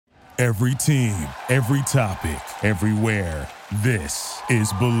Every team, every topic, everywhere. This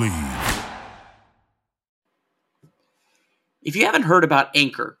is Believe. If you haven't heard about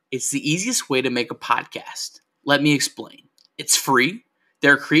Anchor, it's the easiest way to make a podcast. Let me explain. It's free.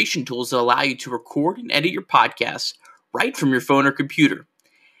 There are creation tools that allow you to record and edit your podcasts right from your phone or computer.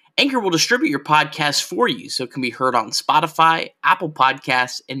 Anchor will distribute your podcast for you so it can be heard on Spotify, Apple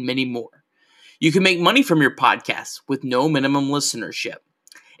Podcasts, and many more. You can make money from your podcast with no minimum listenership.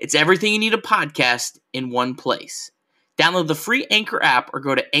 It's everything you need a podcast in one place. Download the free Anchor app or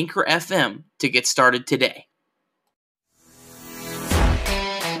go to Anchor FM to get started today.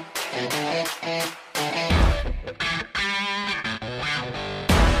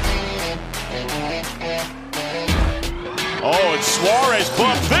 Oh, and Suarez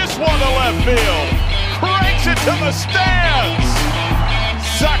bumps this one to left field. Cranks it to the stands.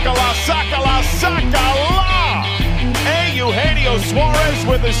 Sakala. Eugenio Suarez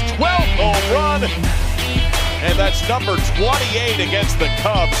with his 12th home run. And that's number 28 against the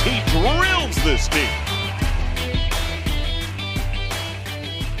Cubs. He drills this team.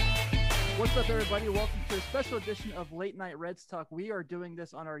 What's up, everybody? Welcome to a special edition of Late Night Reds Talk. We are doing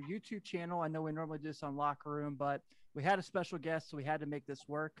this on our YouTube channel. I know we normally do this on Locker Room, but we had a special guest, so we had to make this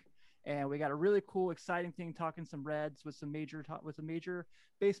work. And we got a really cool, exciting thing talking some Reds with some major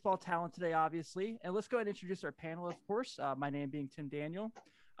baseball talent today, obviously. And let's go ahead and introduce our panel, of course. My name being Tim Daniel.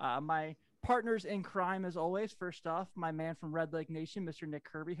 My partners in crime, as always. First off, my man from Red Lake Nation, Mr. Nick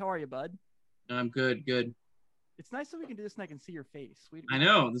Kirby. How are you, bud? I'm good. It's nice that we can do this and I can see your face. I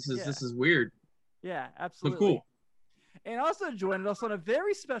know. This is weird. Yeah, absolutely. So cool. And also joining us on a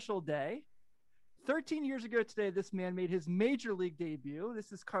very special day. 13 years ago today, this man made his major league debut.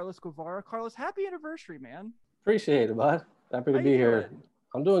 This is Carlos Guevara. Carlos, happy anniversary, man. Appreciate it, bud. Happy to be here.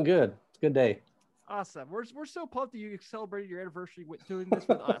 I'm doing good. It's a good day. Awesome. We're so pumped that you celebrated your anniversary with doing this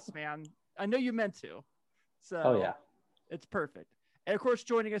with us, man. I know you meant to. So yeah. It's perfect. And of course,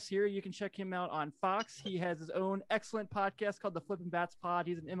 joining us here, you can check him out on Fox. He has his own excellent podcast called the Flippin' Bats Pod.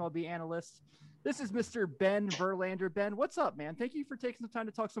 He's an MLB analyst. This is Mr. Ben Verlander. Ben, what's up, man? Thank you for taking some time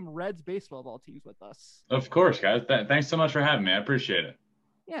to talk some Reds baseball ball teams with us. Of course, guys. Thanks so much for having me. I appreciate it.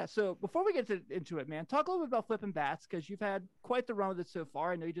 Yeah, so before we get into it, man, talk a little bit about Flippin' Bats because you've had quite the run with it so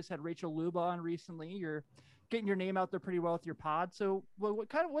far. I know you just had Rachel Luba on recently. You're getting your name out there pretty well with your pod. So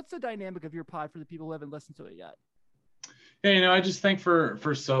what's the dynamic of your pod for the people who haven't listened to it yet? Yeah, I just think for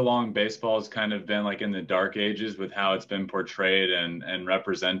so long, baseball has kind of been like in the dark ages with how it's been portrayed and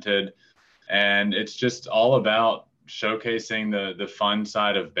represented. And it's just all about showcasing the fun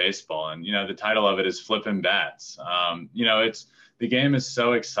side of baseball. And, the title of it is Flippin' Bats. The game is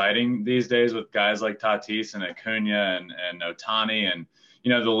so exciting these days with guys like Tatis and Acuna and Ohtani. And,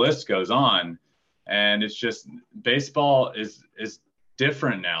 the list goes on. And it's just baseball is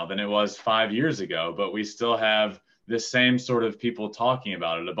different now than it was 5 years ago. But we still have the same sort of people talking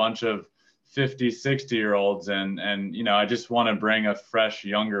about it, a bunch of 50, 60-year-olds. And I just want to bring a fresh,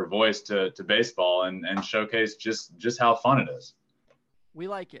 younger voice to baseball and showcase just how fun it is. We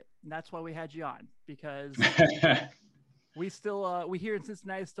like it. And that's why we had you on, because we still, we here in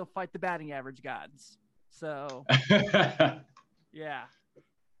Cincinnati still fight the batting average gods. So, yeah.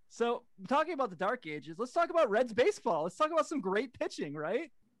 So talking about the dark ages, let's talk about Reds baseball. Let's talk about some great pitching, right?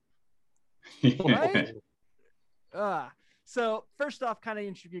 Right? So first off, kind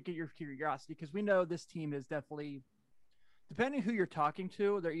of get your curiosity, because we know this team is definitely, depending who you're talking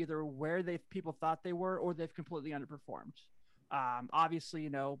to, they're either where people thought they were or they've completely underperformed. Obviously,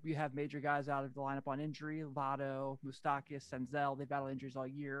 you have major guys out of the lineup on injury: Votto, Moustakas, Senzel. They've battled injuries all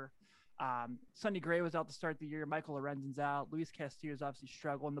year. Sonny Gray was out to start the year. Michael Lorenzen's out. Luis Castillo's obviously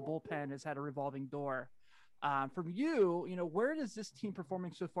struggled, and the bullpen has had a revolving door. From you, where does this team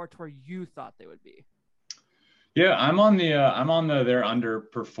performing so far to where you thought they would be? Yeah, I'm on the they're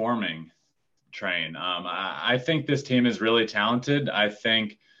underperforming train. I think this team is really talented. I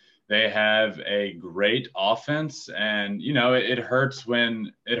think they have a great offense, and it hurts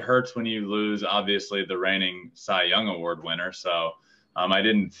when you lose, obviously, the reigning Cy Young Award winner. So I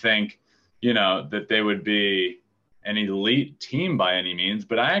didn't think that they would be an elite team by any means,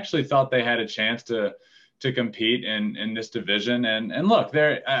 but I actually thought they had a chance to compete in this division. And look,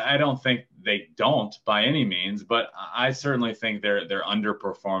 I don't think they don't by any means, but I certainly think they're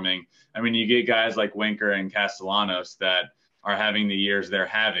underperforming. I mean, you get guys like Winker and Castellanos that are having the years they're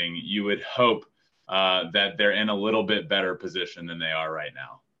having. You would hope that they're in a little bit better position than they are right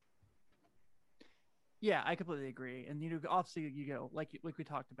now. Yeah, I completely agree. And, obviously, like we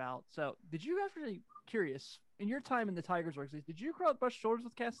talked about. So did you actually, curious, in your time in the Tigers organization, did you brush shoulders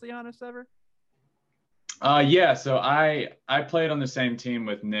with Castellanos ever? Yeah, so I played on the same team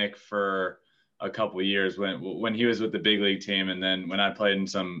with Nick for a couple of years when he was with the big league team, and then when I played in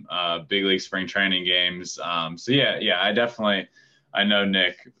some big league spring training games. So yeah, I know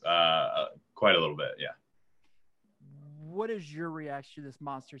Nick quite a little bit. Yeah. What is your reaction to this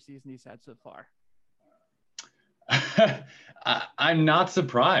monster season he's had so far? I'm not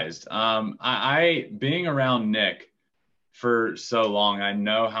surprised. I being around Nick for so long, I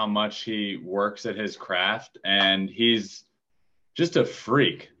know how much he works at his craft, and he's just a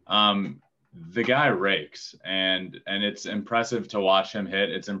freak. The guy rakes, and it's impressive to watch him hit.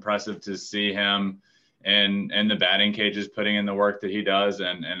 It's impressive to see him in the batting cages putting in the work that he does,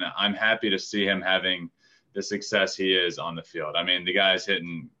 and I'm happy to see him having the success he is on the field. I mean, the guy's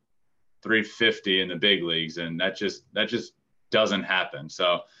hitting 350 in the big leagues, and that just doesn't happen.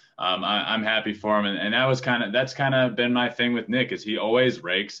 So I'm happy for him, and that's kind of been my thing with Nick, is he always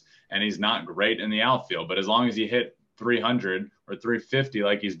rakes, and he's not great in the outfield, but as long as you hit 300 or 350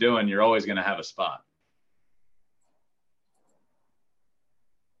 like he's doing, you're always going to have a spot.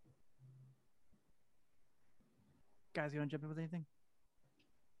 Guys, you want to jump in with anything?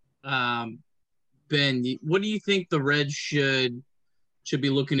 Ben, what do you think the Reds should be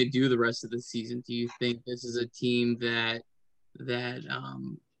looking to do the rest of the season? Do you think this is a team that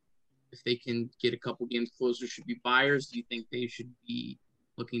if they can get a couple games closer should be buyers? Do you think they should be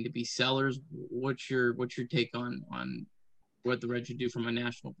looking to be sellers? What's your take on what the Reds should do from a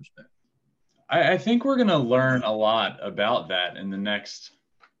national perspective? I think we're going to learn a lot about that in the next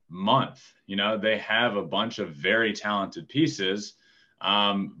month. You know, they have a bunch of very talented pieces,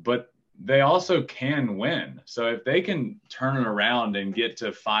 but they also can win. So if they can turn it around and get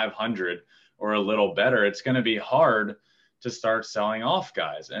to 500 or a little better, it's going to be hard to start selling off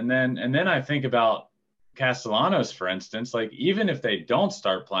guys. And then I think about Castellanos, for instance. Like, even if they don't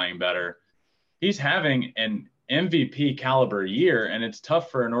start playing better, he's having an MVP caliber year, and it's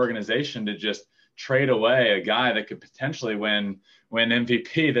tough for an organization to just trade away a guy that could potentially win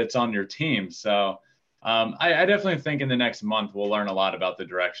MVP that's on your team. So I definitely think in the next month we'll learn a lot about the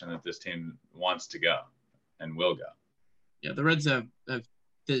direction that this team wants to go and will go. Yeah, the Reds have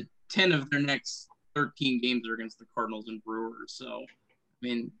the 10 of their next 13 games are against the Cardinals and Brewers. So, I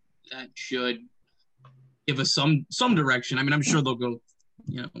mean, that should give us some direction. I mean, I'm sure they'll go,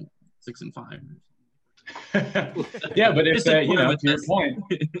 6-5. Yeah, but if they, to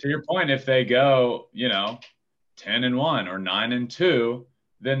your point, if they go, 10-1 or 9-2,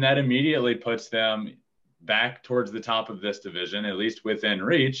 then that immediately puts them back towards the top of this division, at least within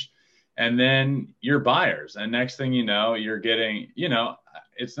reach. And then you're buyers. And next thing you know, you're getting,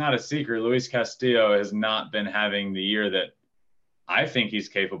 it's not a secret. Luis Castillo has not been having the year that I think he's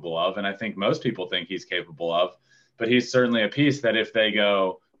capable of. And I think most people think he's capable of. But he's certainly a piece that if they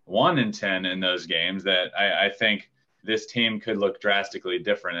go 1-10 in those games, that I think this team could look drastically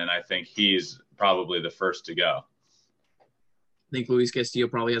different. And I think he's probably the first to go. I think Luis Castillo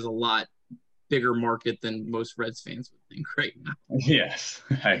probably has a lot bigger market than most Reds fans would think right now. Yes,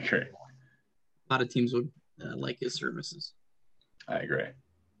 I agree. A lot of teams would like his services. I agree.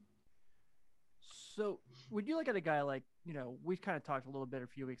 So would you look at a guy like, we kind of talked a little bit a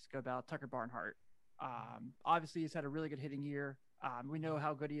few weeks ago about Tucker Barnhart. Obviously, he's had a really good hitting year. We know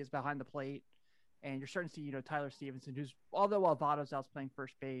how good he is behind the plate. And you're starting to see, Tyler Stevenson, who's, although Alvado's out playing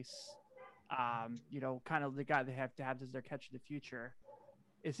first base, kind of the guy they have to have as their catcher of the future.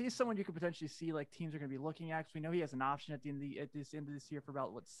 Is he someone you could potentially see like teams are going to be looking at? Because we know he has an option at the end of this year for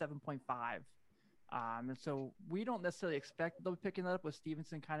about 7.5. And so we don't necessarily expect they'll be picking that up with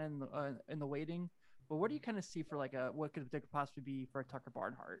Stevenson kind of in the waiting. But what do you kind of see for like what could possibly be for a Tucker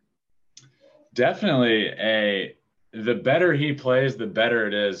Barnhart? Definitely the better he plays, the better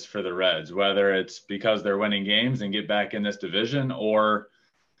it is for the Reds, whether it's because they're winning games and get back in this division, or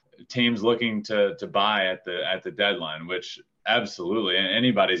teams looking to buy at the deadline, which absolutely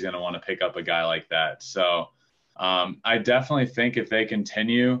anybody's going to want to pick up a guy like that. So I definitely think if they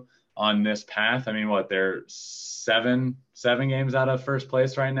continue on this path, I mean, they're seven games out of first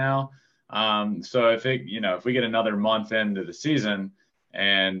place right now. So if we get another month into the season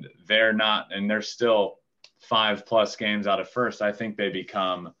and they're still 5+ games out of first, I think they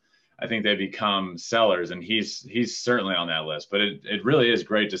become sellers, and he's certainly on that list. But it really is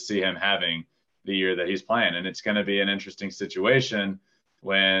great to see him having the year that he's playing, and it's going to be an interesting situation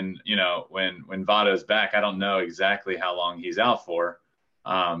when Votto's back. I don't know exactly how long he's out for,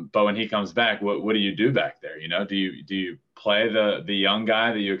 but when he comes back, what do you do back there? Do you play the young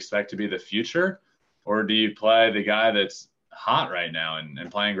guy that you expect to be the future, or do you play the guy that's hot right now and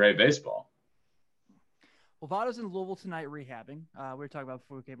playing great baseball? Well, Votto's in Louisville tonight rehabbing. We were talking about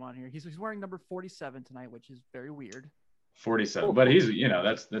before we came on here. He's wearing number 47 tonight, which is very weird. 47, but he's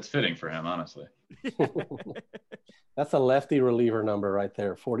that's fitting for him, honestly. That's a lefty reliever number right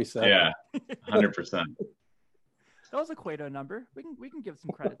there, 47. Yeah, 100%. That was a Cueto number. We can give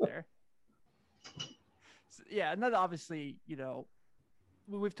some credit there. So, yeah, and then obviously,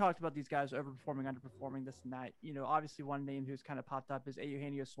 we've talked about these guys overperforming, underperforming, this and that. Obviously one name who's kind of popped up is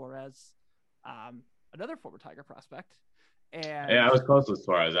Eugenio Suarez, another former Tiger prospect. And yeah, I was close with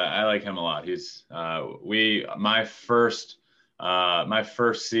Suarez. I like him a lot. He's my first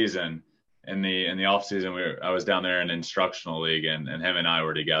season in the off season, I was down there in an instructional league, and him and I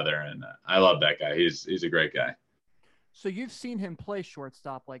were together, and I love that guy. He's a great guy. So you've seen him play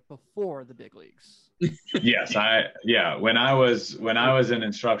shortstop like before the big leagues. Yes, when I was in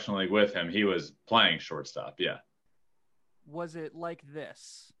instructional league with him, he was playing shortstop. Yeah. Was it like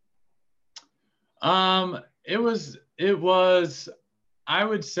this? It was, I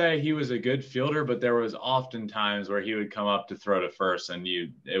would say he was a good fielder, but there was often times where he would come up to throw to first and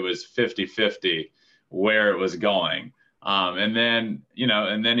it was 50-50 where it was going. And then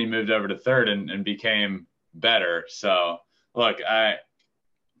he moved over to third and became better. So look, I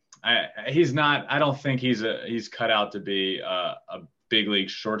don't think he's cut out to be a big league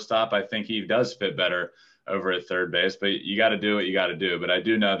shortstop. I think he does fit better over at third base, but you got to do what you got to do. But I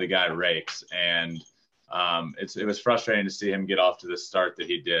do know the guy rakes, and it was frustrating to see him get off to the start that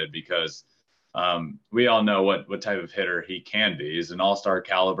he did, because we all know what type of hitter he can be. He's an all-star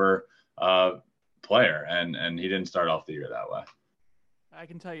caliber player, and he didn't start off the year that way. I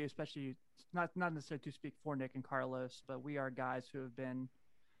can tell you, especially not necessarily to speak for Nick and Carlos, but we are guys who have been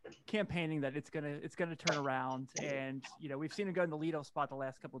campaigning that it's gonna turn around, and we've seen him go in the leadoff spot the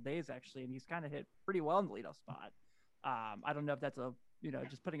last couple of days actually, and he's kind of hit pretty well in the leadoff spot. I don't know if that's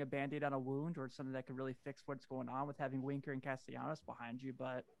just putting a band-aid on a wound or something that could really fix what's going on with having Winker and Castellanos behind you,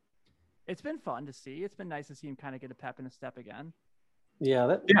 but it's been fun to see. It's been nice to see him kind of get a pep in his step again.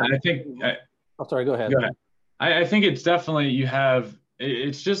 Yeah, I think. I'm sorry. Go ahead. I think it's definitely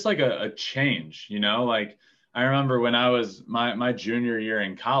it's just like a change, like. I remember when I was my junior year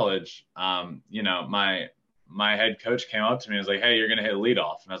in college, my head coach came up to me and was like, "Hey, you're going to hit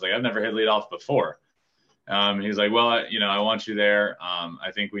leadoff." And I was like, "I've never hit leadoff before." He was like, "Well, I want you there.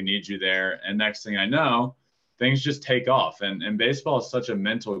 I think we need you there." And next thing I know, things just take off. And baseball is such a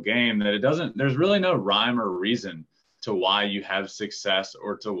mental game that there's really no rhyme or reason to why you have success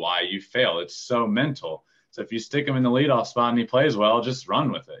or to why you fail. It's so mental. So if you stick him in the leadoff spot and he plays well, just run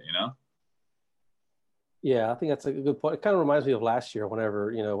with it, Yeah, I think that's a good point. It kind of reminds me of last year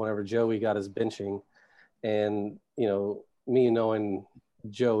whenever Joey got his benching, and, me knowing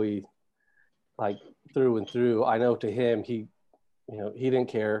Joey like through and through, I know to him, he didn't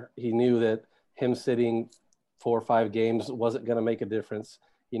care. He knew that him sitting 4 or 5 games wasn't going to make a difference.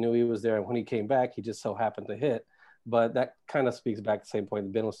 He knew he was there. And when he came back, he just so happened to hit. But that kind of speaks back to the same point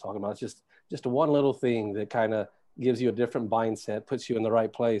that Ben was talking about. It's just one little thing that kind of gives you a different mindset, puts you in the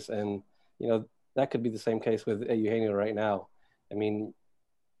right place. And, that could be the same case with Eugenio right now. I mean,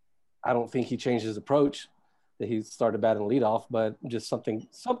 I don't think he changed his approach, that he started batting leadoff, but just something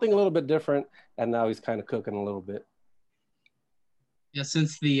a little bit different, and now he's kind of cooking a little bit. Yeah,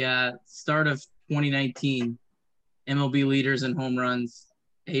 since the start of 2019, MLB leaders in home runs: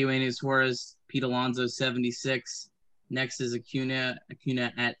 Eugenio Suarez, Pete Alonso 76. Next is Acuna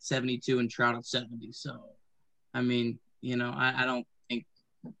at 72, and Trout at 70. So, I mean, I don't think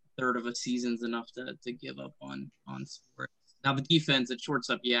third of a season's enough to give up on sports. Now the defense at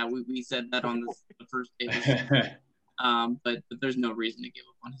shortstop, yeah, we said that on the first day. But there's no reason to give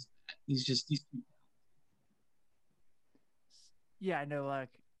up on his bat. He's yeah, I know. Like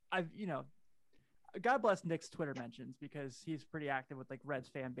God bless Nick's Twitter mentions, because he's pretty active with like Reds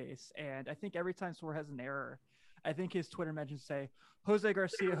fan base, and I think every time Suarez has an error, I think his Twitter mentions say Jose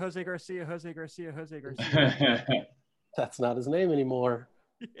Garcia, Jose Garcia, Jose Garcia, Jose Garcia. That's not his name anymore.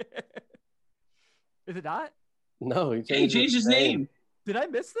 Is it not? No, he changed his name. Did I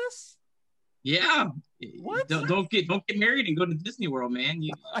miss this? Yeah. What? Don't get married and go to Disney World, man.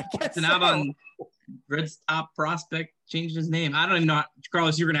 I guess so. Out on Red's top prospect changed his name. I don't even know.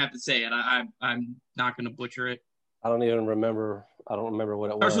 Carlos, you're gonna have to say it. I'm not gonna butcher it. I don't remember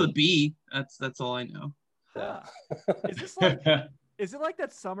what it was. Starts with a B. That's all I know. Yeah. Is this like? Is it like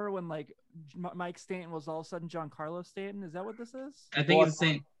that summer when like Mike Stanton was all of a sudden Giancarlo Stanton? Is that what this is? I think it's the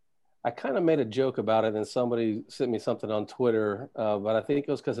same. I kind of made a joke about it, and somebody sent me something on Twitter, but I think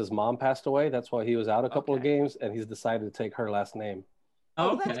it was because his mom passed away. That's why he was out a couple of games, and he's decided to take her last name.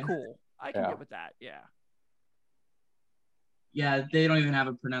 Oh, okay. That's cool. I can get with that. Yeah. Yeah, they don't even have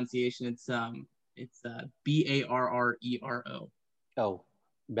a pronunciation. It's It's Barrero. Oh,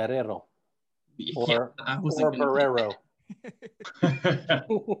 Barrero. Yeah, Or Barrero.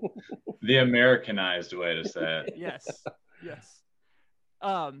 The Americanized way to say it. Yes.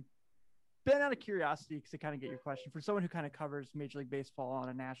 Ben, out of curiosity, to kind of get your question, for someone who kind of covers Major League Baseball on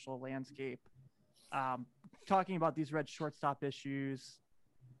a national landscape, talking about these red shortstop issues,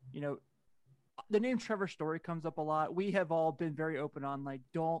 the name Trevor Story comes up a lot. We have all been very open on, like,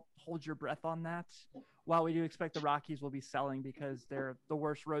 don't hold your breath on that. While we do expect the Rockies will be selling because they're the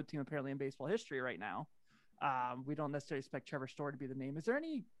worst road team apparently in baseball history right now, we don't necessarily expect Trevor Story to be the name. Is there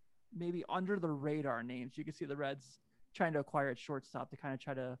any maybe under the radar names you can see the Reds trying to acquire at shortstop to kind of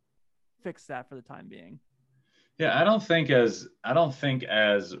try to fix that for the time being? Yeah, I don't think as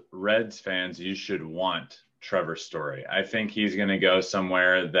Reds fans you should want Trevor Story. I think he's going to go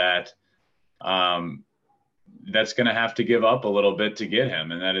somewhere that that's going to have to give up a little bit to get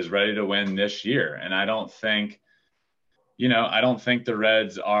him, and that is ready to win this year. And I don't think the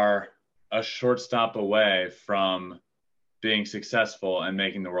Reds are a shortstop away from being successful and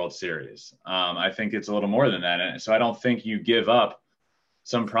making the World Series. I think it's a little more than that. And so I don't think you give up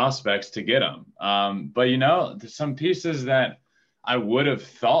some prospects to get them. But, some pieces that I would have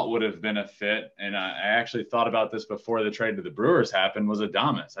thought would have been a fit, and I actually thought about this before the trade to the Brewers happened, was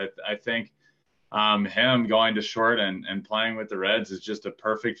Adames. I think him going to short and playing with the Reds is just a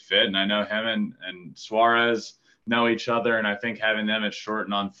perfect fit. And I know him and Suarez know each other, and I think having them at short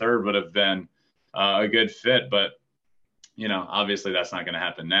and on third would have been a good fit. But, obviously that's not going to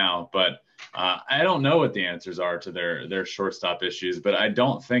happen now. But I don't know what the answers are to their shortstop issues, but I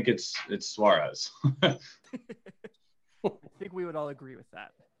don't think it's Suarez. I think we would all agree with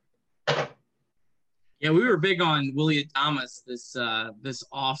that. Yeah, we were big on Willy Adames this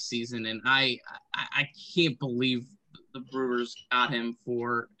off season, and I can't believe the Brewers got him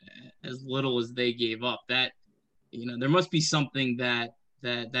for as little as they gave up. That there must be something that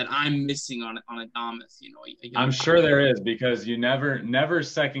I'm missing on Adames. I'm sure there is, because you never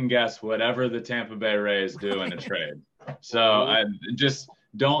second guess whatever the Tampa Bay Rays do in a trade. So I just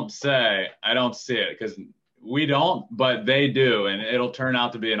don't say I don't see it, because we don't, but they do, and it'll turn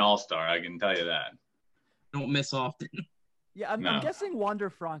out to be an all-star. I can tell you that. Don't miss often. Yeah, I'm guessing Wander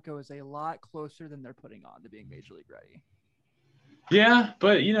Franco is a lot closer than they're putting on to being Major League ready. Yeah,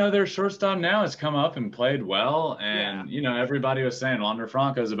 but their shortstop now has come up and played well, and everybody was saying Wander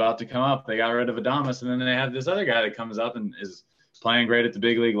Franco is about to come up. They got rid of Adames, and then they have this other guy that comes up and is playing great at the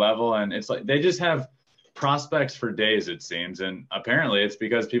big league level, and it's like they just have prospects for days, it seems. And apparently it's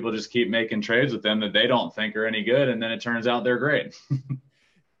because people just keep making trades with them that they don't think are any good, and then it turns out they're great.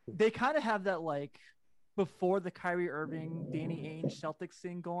 They kind of have that, like, before the Kyrie Irving, Danny Ainge Celtics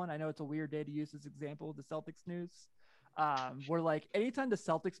thing going. I know it's a weird day to use this example with the Celtics news. Where, like, anytime the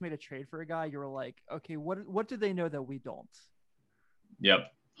Celtics made a trade for a guy, you were like, okay, what do they know that we don't?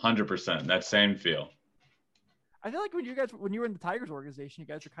 Yep, 100%. That same feel. I feel like when you were in the Tigers organization, you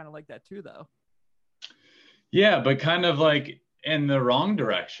guys were kind of like that too, though. Yeah, but kind of like in the wrong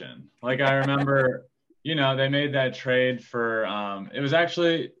direction. Like, I remember, they made that trade for it was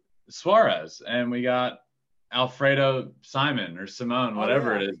actually Suarez, and we got Alfredo Simon or Simone,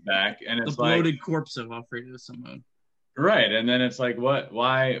 whatever it is, back, and it's the bloated corpse of Alfredo Simone. Right, and then it's like, what?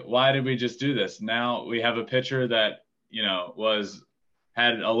 Why did we just do this? Now we have a pitcher that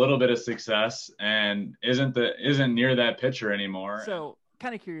had a little bit of success and isn't near that pitcher anymore. So,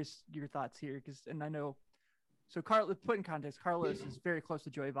 kind of curious your thoughts here, and I know. So, Carlos, put in context, Carlos is very close to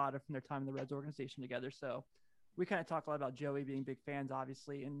Joey Votto from their time in the Reds organization together. So, we kind of talk a lot about Joey being big fans,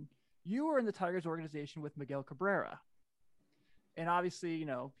 obviously, and you were in the Tigers organization with Miguel Cabrera. And obviously,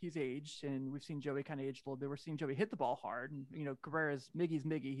 he's aged, and we've seen Joey kind of age a little bit. We're seeing Joey hit the ball hard, and, Cabrera's Miggy's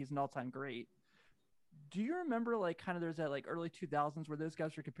Miggy. He's an all-time great. Do you remember, like, kind of there's that, like, early 2000s where those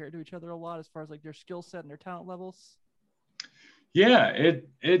guys were compared to each other a lot as far as, like, their skill set and their talent levels? Yeah,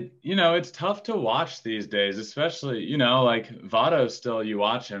 it's tough to watch these days, especially, like Votto still, you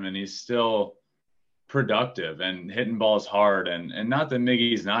watch him and he's still productive and hitting balls hard, and not that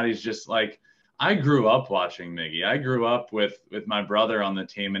Miggy's not, he's just like, I grew up watching Miggy. I grew up with my brother on the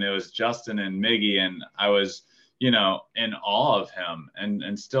team, and it was Justin and Miggy, and I was, in awe of him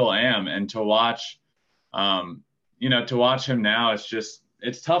and still am. And to watch him now,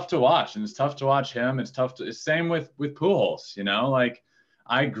 it's tough to watch, and it's tough to watch him. It's same with Pujols, like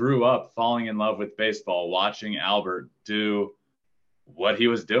I grew up falling in love with baseball, watching Albert do what he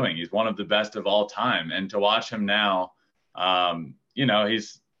was doing. He's one of the best of all time. And to watch him now,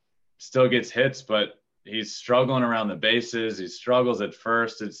 he's still gets hits, but he's struggling around the bases. He struggles at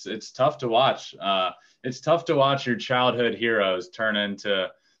first. It's tough to watch. It's tough to watch your childhood heroes turn into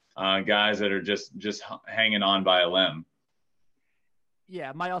guys that are just hanging on by a limb.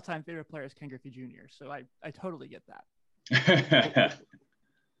 Yeah, my all-time favorite player is Ken Griffey Jr., so I totally get that.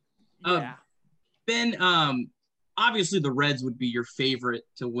 Yeah. Ben, obviously the Reds would be your favorite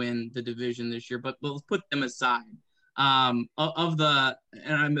to win the division this year, but we'll put them aside. And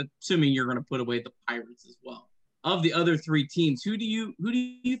I'm assuming you're going to put away the Pirates as well. Of the other three teams, who do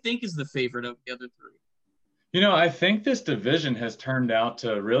you think is the favorite of the other three? I think this division has turned out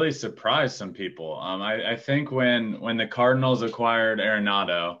to really surprise some people. I think when the Cardinals acquired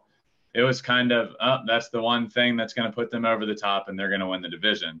Arenado, it was kind of, that's the one thing that's going to put them over the top and they're going to win the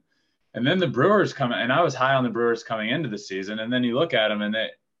division. And then the Brewers come, and I was high on the Brewers coming into the season. And then you look at them, and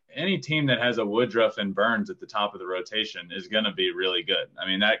any team that has a Woodruff and Burns at the top of the rotation is going to be really good. I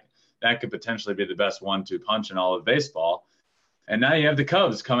mean, that could potentially be the best 1-2 punch in all of baseball. And now you have the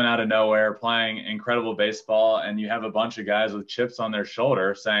Cubs coming out of nowhere playing incredible baseball, and you have a bunch of guys with chips on their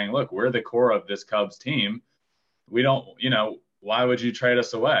shoulder saying, look, we're the core of this Cubs team. We don't, why would you trade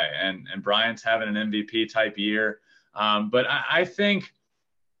us away? And Bryant's having an MVP type year. But I think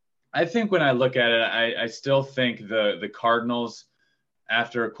when I look at it, I still think the Cardinals,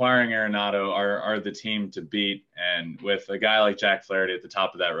 after acquiring Arenado, are the team to beat. And with a guy like Jack Flaherty at the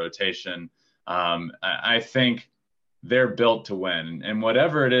top of that rotation, I think they're built to win. And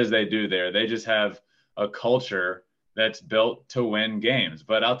whatever it is they do there, they just have a culture that's built to win games.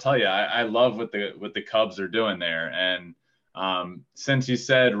 But I'll tell you, I love what the Cubs are doing there. And since you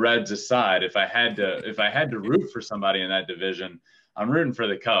said Reds aside, if I had to root for somebody in that division, I'm rooting for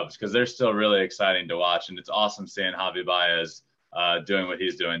the Cubs because they're still really exciting to watch. And it's awesome seeing Javi Baez doing what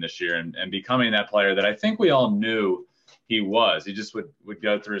he's doing this year and becoming that player that I think we all knew he was. He just would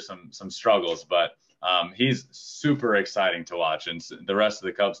go through some struggles, but he's super exciting to watch, and the rest of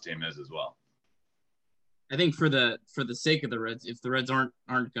the Cubs team is as well. I think for the sake of the Reds, if the Reds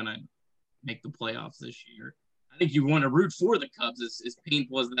aren't gonna make the playoffs this year, I think you want to root for the Cubs, as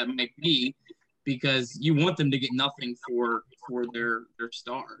painful as that might be, because you want them to get nothing for their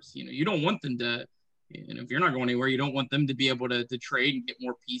stars. You don't want them to, if you're not going anywhere, you don't want them to be able to trade and get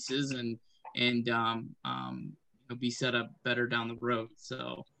more pieces and be set up better down the road.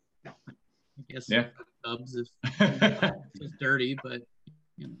 So I guess Cubs if it's dirty, but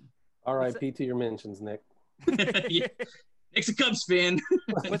R.I.P. to your mentions, Nick. Yeah. Nick's a Cubs fan.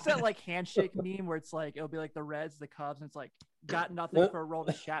 What's that like handshake meme where it's like it'll be like the Reds, the Cubs, and it's like got nothing for a roll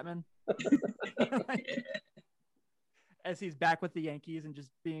to Chapman. As he's back with the Yankees and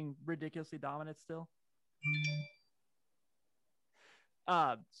just being ridiculously dominant still.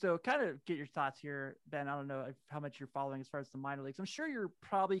 So kind of get your thoughts here, Ben. I don't know how much you're following as far as the minor leagues. I'm sure you're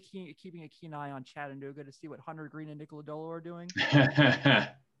probably keeping a keen eye on Chattanooga to see what Hunter Green and Nick Lodolo are doing.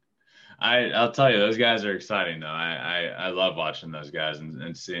 I'll tell you, those guys are exciting though. I love watching those guys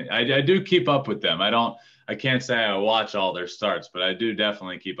and seeing. I do keep up with them. I can't say I watch all their starts, but I do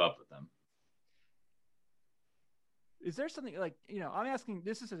definitely keep up with them. Is there something like, I'm asking,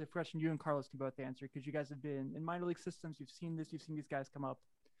 this is a question you and Carlos can both answer because you guys have been in minor league systems. You've seen this, you've seen these guys come up.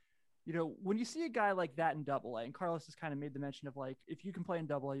 When you see a guy like that in Double-A, and Carlos has kind of made the mention of like, if you can play in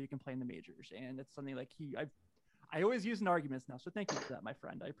Double-A, you can play in the majors. And it's something like I always use in arguments now. So thank you for that, my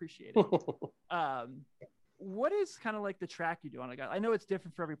friend. I appreciate it. What is kind of like the track you do on a guy? I know it's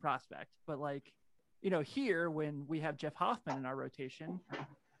different for every prospect, but like, here when we have Jeff Hoffman in our rotation,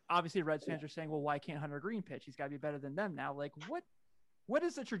 obviously Reds fans are saying, well, why can't Hunter Green pitch? He's got to be better than them now. Like what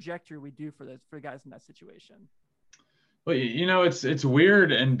is the trajectory we do for guys in that situation? Well, it's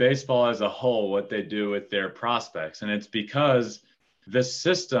weird in baseball as a whole what they do with their prospects. And it's because the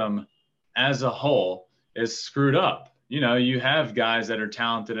system as a whole is screwed up. You have guys that are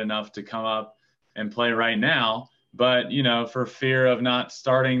talented enough to come up and play right now, but, for fear of not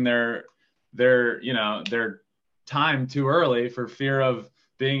starting their time too early, for fear of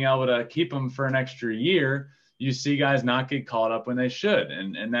being able to keep them for an extra year, you see guys not get called up when they should.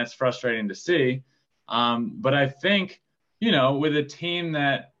 And that's frustrating to see. But I think, with a team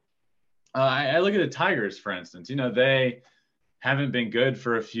that I look at the Tigers, for instance, they haven't been good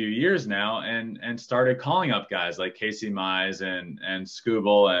for a few years now and started calling up guys like Casey Mize and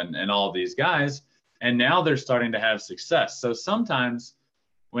Skubal and all these guys. And now they're starting to have success. So sometimes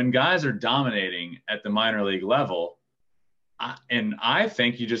when guys are dominating at the minor league level, I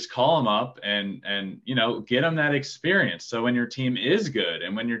think you just call them up and get them that experience. So when your team is good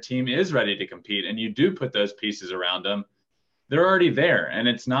and when your team is ready to compete and you do put those pieces around them, they're already there. And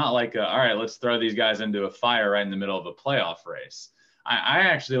it's not like, all right, let's throw these guys into a fire right in the middle of a playoff race. I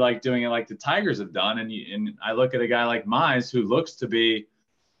actually like doing it like the Tigers have done. And I look at a guy like Mize who looks to be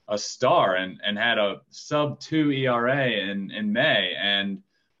a star and had a sub-2 ERA in May. And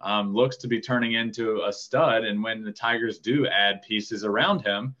looks to be turning into a stud. And when the Tigers do add pieces around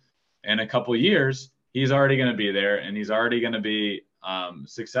him in a couple years, he's already going to be there and he's already going to be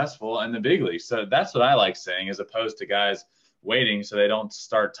successful in the big league. So that's what I like saying, as opposed to guys waiting so they don't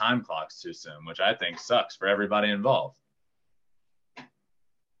start time clocks too soon, which I think sucks for everybody involved.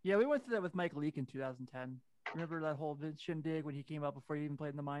 Yeah, we went through that with Mike Leake in 2010. Remember that whole shindig when he came up before he even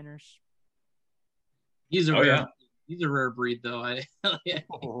played in the minors? He's a rare breed, though.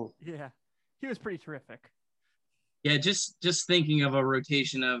 Yeah, he was pretty terrific. Yeah, just thinking of a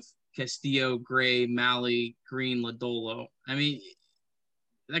rotation of Castillo, Gray, Malley, Green, Lodolo. I mean,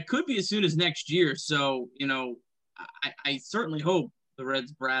 that could be as soon as next year. So, I certainly hope the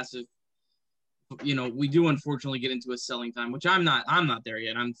Reds brass, if we do unfortunately get into a selling time, which I'm not there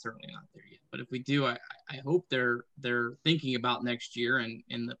yet. I'm certainly not there yet. But if we do, I hope they're thinking about next year and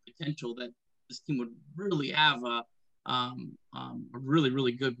the potential that this team would really have a really,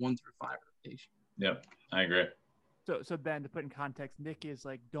 really good 1 through 5 rotation. Yep, I agree. So Ben, to put in context, Nick is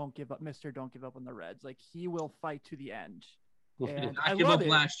like, don't give up, Mr. Don't give up on the Reds. Like, he will fight to the end. And I did not give up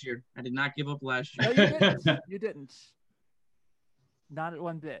last year. I did not give up last year. No, you didn't. You didn't. Not at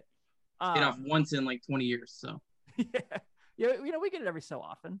one bit. Get off once in like 20 years. So yeah, we get it every so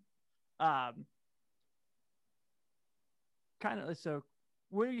often. Kind of. So,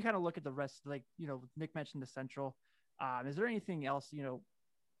 where do you kind of look at the rest? Like, Nick mentioned the Central. Is there anything else?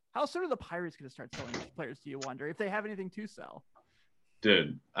 How soon are the Pirates going to start selling players? Do you wonder if they have anything to sell?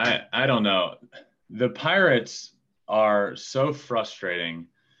 Dude, I don't know. The Pirates are so frustrating.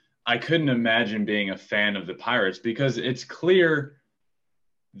 I couldn't imagine being a fan of the Pirates because it's clear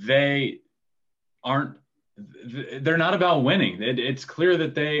they're not about winning. It's clear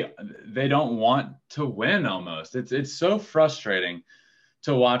that they don't want to win almost. It's so frustrating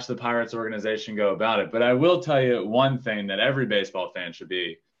to watch the Pirates organization go about it. But I will tell you one thing that every baseball fan should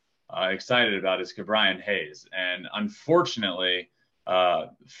be excited about is Ke'Bryan Hayes. And unfortunately,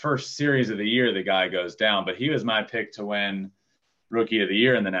 first series of the year, the guy goes down, but he was my pick to win Rookie of the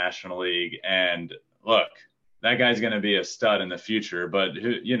Year in the National League. And look, that guy's going to be a stud in the future, but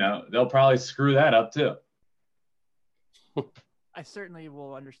they'll probably screw that up too. I certainly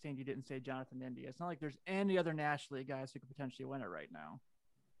will understand you didn't say Jonathan India. It's not like there's any other National League guys who could potentially win it right now.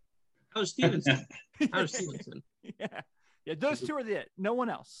 How's Stevenson? Yeah, those two are it. No one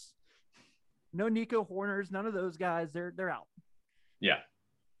else. No Nico Horners, none of those guys. They're out. Yeah.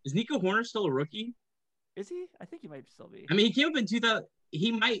 Is Nico Horner still a rookie? Is he? I think he might still be. I mean, he came up in 2000.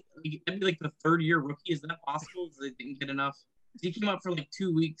 He might be like the third-year rookie. Is that possible? Because they didn't get enough. He came up for like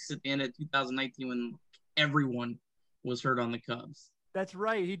 2 weeks at the end of 2019 when everyone was hurt on the Cubs. That's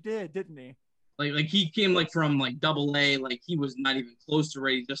right. He did, didn't he? Like he came like from like Double-A. Like he was not even close to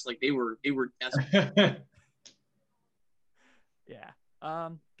ready. Just like they were desperate. Yeah.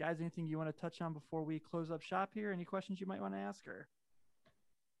 Guys, anything you want to touch on before we close up shop here? Any questions you might want to ask her?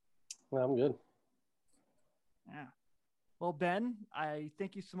 No, I'm good. Yeah. Well, Ben, I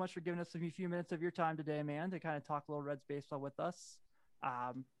thank you so much for giving us a few minutes of your time today, man, to kind of talk a little Reds baseball with us.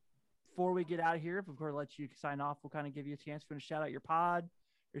 Before we get out of here, if we're going to let you sign off, we'll kind of give you a chance to shout out your pod,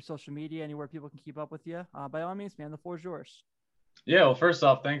 your social media, anywhere people can keep up with you. By all means, man, the floor is yours. Yeah, well, first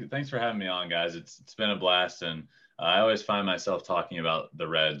off, thanks for having me on, guys. It's been a blast, and I always find myself talking about the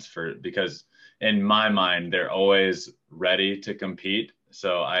Reds because in my mind they're always ready to compete.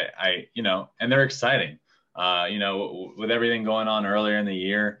 So I and they're exciting. With everything going on earlier in the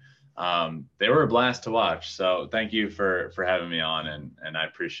year, they were a blast to watch. So thank you for having me on, and I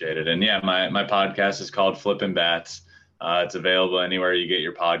appreciate it. And yeah, my podcast is called Flippin' Bats. It's available anywhere you get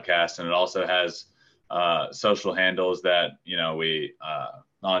your podcast, and it also has social handles that we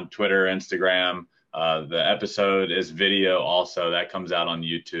on Twitter, Instagram. The episode is video also that comes out on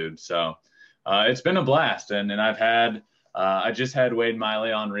YouTube. So it's been a blast, and I've had I just had Wade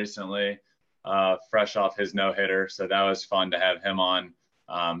Miley on recently, fresh off his no-hitter, so that was fun to have him on.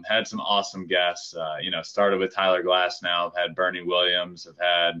 Had some awesome guests. Started with Tyler Glasnow. I've had Bernie Williams. I've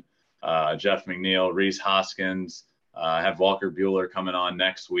had Jeff McNeil, Reese Hoskins. I have Walker Buehler coming on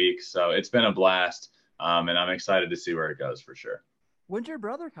next week. So it's been a blast, and I'm excited to see where it goes for sure. When's your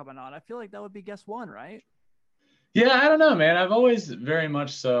brother coming on? I feel like that would be guest one, right? Yeah, I don't know, man. I've always very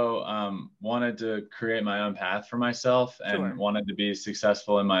much so wanted to create my own path for myself and wanted to be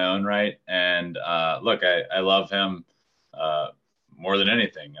successful in my own right. And look, I love him more than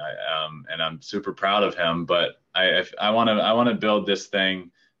anything. And I'm super proud of him. But I want to build this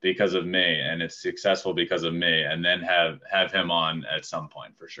thing because of me, and it's successful because of me, and then have him on at some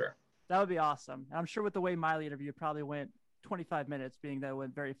point for sure. That would be awesome. I'm sure with the Wade Miley interview, it probably went 25 minutes, being that it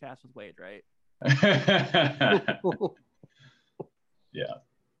went very fast with Wade, right? Yeah.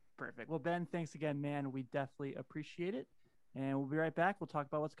 Perfect. Well, Ben, thanks again, man. We definitely appreciate it. And we'll be right back. We'll talk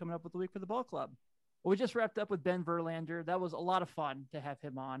about what's coming up with the week for the ball club. Well, we just wrapped up with Ben Verlander. That was a lot of fun to have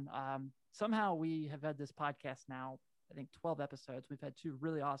him on. Somehow we have had this podcast now, I think 12 episodes. We've had 2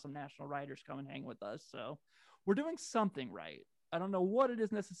 really awesome national writers come and hang with us. So we're doing something right. I don't know what it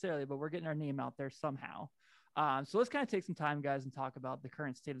is necessarily, but we're getting our name out there somehow. So let's kind of take some time, guys, and talk about the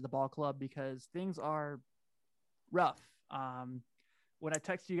current state of the ball club because things are rough. When I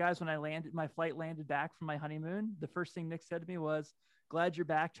texted you guys, my flight landed back from my honeymoon, the first thing Nick said to me was, "Glad you're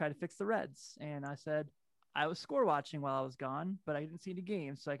back. Try to fix the Reds." And I said, I was score watching while I was gone, but I didn't see any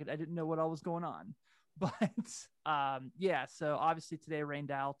games. So I didn't know what all was going on, but yeah. So obviously today rained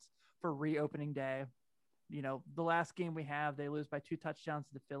out for reopening day. You know, the last game we have, they lose by 2 touchdowns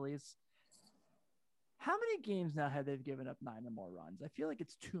to the Phillies. How many games now have they given up 9 or more runs? I feel like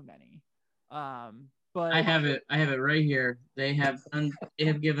it's too many. But I have it right here. They have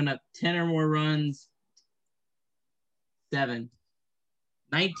given up 10 or more runs. 7.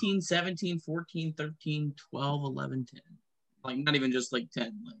 19, 17, 14, 13, 12, 11, 10. Like not even just like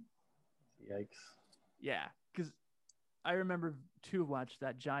 10. Like. Yikes. Yeah, because I remember too much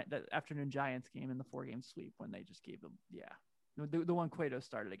that afternoon Giants game in the 4-game sweep when they just gave them, the one Cueto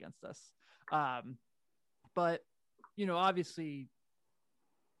started against us. But, you know, obviously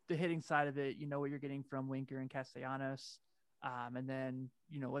the hitting side of it, you know what you're getting from Winker and Castellanos. And then,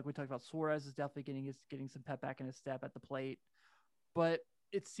 you know, like we talked about, Suarez is definitely getting some pep back in his step at the plate. But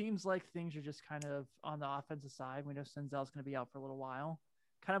it seems like things are just kind of on the offensive side. We know Senzel's going to be out for a little while.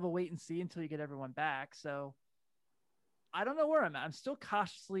 Kind of a wait and see until you get everyone back. So I don't know where I'm at. I'm still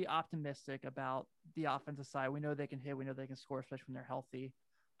cautiously optimistic about the offensive side. We know they can hit. We know they can score, especially when they're healthy.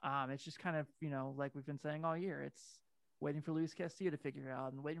 It's just kind of, you know, like we've been saying all year, it's waiting for Luis Castillo to figure it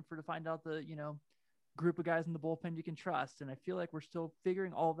out and waiting to find out the, you know, group of guys in the bullpen you can trust. And I feel like we're still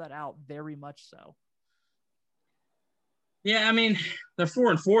figuring all of that out very much so. Yeah, I mean, they're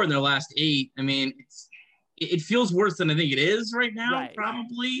 4-4 in their last 8. I mean, it feels worse than I think it is right now, right.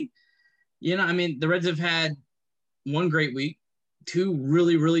 Probably. You know, I mean, the Reds have had 1 great week, 2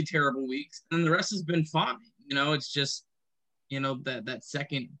 really, really terrible weeks, and the rest has been fine. You know, it's just, you know, that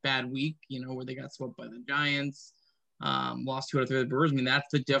second bad week, you know, where they got swept by the Giants, lost 2 out of 3 of the Brewers. I mean,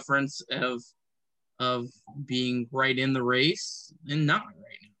 that's the difference of being right in the race and not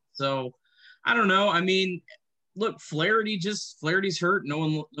right now. So, I don't know. I mean, look, Flaherty's hurt. No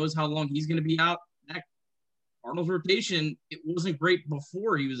one knows how long he's going to be out. That Cardinals rotation, it wasn't great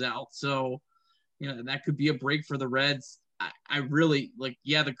before he was out. So, you know, that could be a break for the Reds. I really like,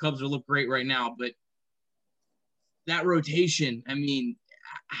 yeah, the Cubs will look great right now, but that rotation, I mean,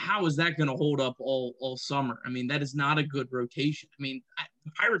 how is that going to hold up all summer? I mean, that is not a good rotation. I mean,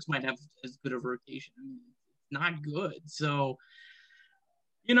 the Pirates might have as good of a rotation. I mean, it's not good. So,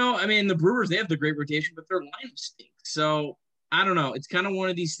 you know, I mean, the Brewers, they have the great rotation, but their lineup stinks. So, I don't know. It's kind of one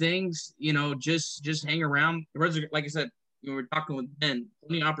of these things, you know, just hang around. The Reds are, like I said, you know, we're talking with Ben,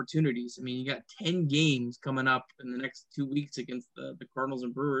 plenty of opportunities. I mean, you got 10 games coming up in the next 2 weeks against the Cardinals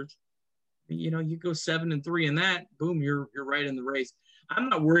and Brewers. You know, you go 7-3 in that, boom, you're right in the race. I'm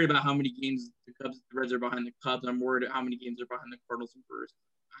not worried about how many games the Reds are behind the Cubs. I'm worried about how many games are behind the Cardinals and Brewers.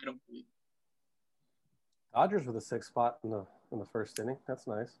 I don't believe it. Dodgers with a 6th spot in the first inning. That's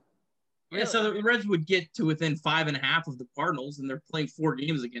nice. Yeah, so the Reds would get to within 5.5 of the Cardinals, and they're playing 4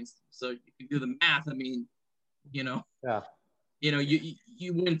 games against them. So you can do the math. I mean, you know, yeah, you know,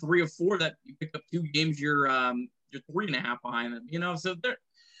 you win 3 of 4. That you pick up 2 games, you're 3.5 behind them. You know, so there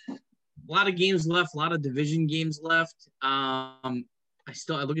a lot of games left, a lot of division games left. I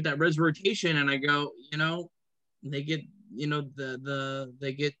look at that Reds rotation and I go, you know, they get, you know,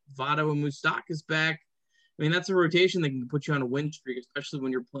 they get Votto and Moustakas back. I mean, that's a rotation that can put you on a win streak, especially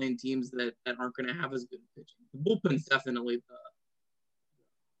when you're playing teams that aren't going to have as good pitching. The bullpen's definitely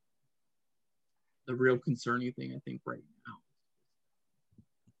the real concerning thing, I think, right now.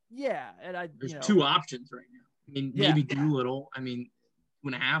 Yeah, and there's 2 options right now. I mean, maybe Doolittle. I mean,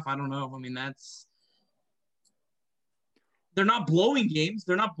 2.5. I don't know. I mean, they're not blowing games.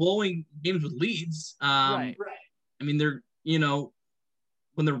 They're not blowing games with leads. Right. I mean, they're, you know,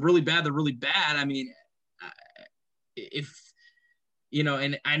 when they're really bad, they're really bad. I mean, if, you know,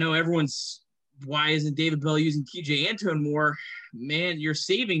 and I know why isn't David Bell using TJ Antone more? Man, you're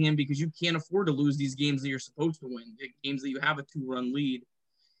saving him because you can't afford to lose these games that you're supposed to win. The games that you have a 2-run lead,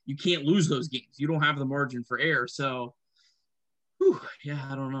 you can't lose those games. You don't have the margin for error. So, yeah,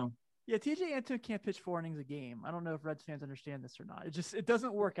 I don't know. Yeah, TJ Antone can't pitch 4 innings a game. I don't know if Reds fans understand this or not. It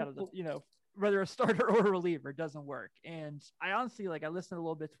doesn't work out of the, you know, whether a starter or a reliever, it doesn't work. And I honestly, I listened a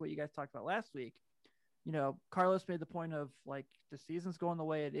little bit to what you guys talked about last week. Carlos made the point of like the season's going the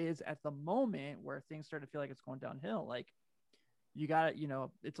way it is at the moment where things start to feel like it's going downhill. Like you got to,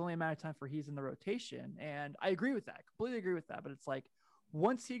 it's only a matter of time for he's in the rotation. And I agree with that, completely agree with that. But it's like,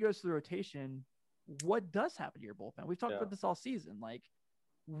 once he goes to the rotation, what does happen to your bullpen? We've talked about this all season. Like,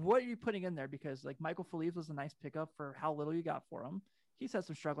 what are you putting in there? Because like Michael Feliz was a nice pickup for how little you got for him. He's had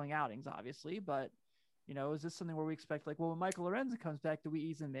some struggling outings, obviously, but is this something where we expect like, well, when Michael Lorenzen comes back, do we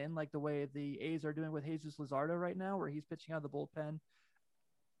ease him in like the way the A's are doing with Jesus Luzardo right now, where he's pitching out of the bullpen?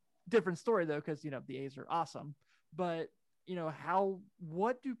 Different story though, because the A's are awesome, but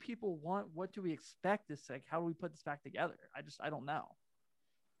what do people want? What do we expect this? Like, how do we put this back together? I don't know.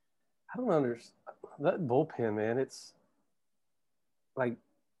 I don't understand that bullpen, man. It's like,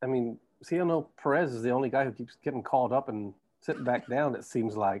 Ciano Perez is the only guy who keeps getting called up and sitting back down. It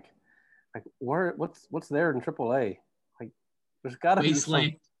seems like what's there in AAA? Like, there's got to be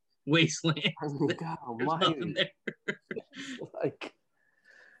some Wasteland. God almighty. Like,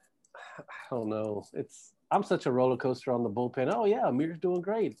 I don't know. I'm such a roller coaster on the bullpen. Oh yeah, Amir's doing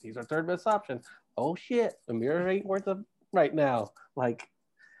great. He's our third best option. Oh shit, Amir ain't worth it right now. Like,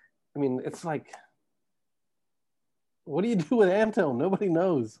 it's like, what do you do with Antone? Nobody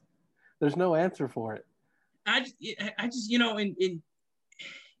knows. There's no answer for it. I just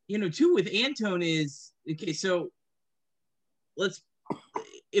too with Antone is okay. So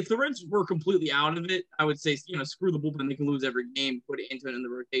if the Reds were completely out of it, I would say, screw the bullpen. They can lose every game. Put Antone in the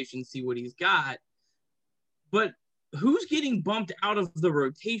rotation, see what he's got. But who's getting bumped out of the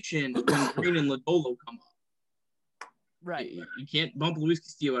rotation when Green and Lodolo come up? Right. You can't bump Luis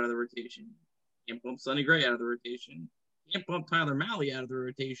Castillo out of the rotation. You can't bump Sonny Gray out of the rotation. You can't bump Tyler Mahle out of the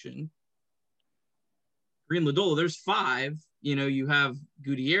rotation. Green, Lodolo, there's 5. You have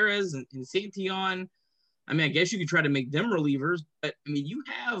Gutierrez and Santillan. I guess you could try to make them relievers, but you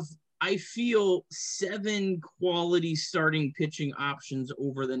have, I feel, 7 quality starting pitching options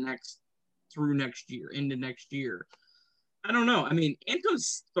over through next year, into next year. I don't know.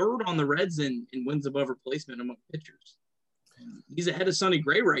 Antone's third on the Reds in wins above replacement among pitchers. He's ahead of Sonny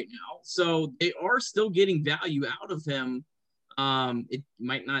Gray right now. So they are still getting value out of him. It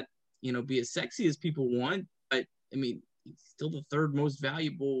might not, be as sexy as people want, but he's still the third most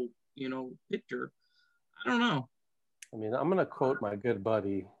valuable, pitcher. I don't know. I'm going to quote my good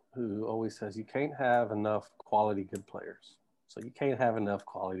buddy who always says, you can't have enough quality good players. So you can't have enough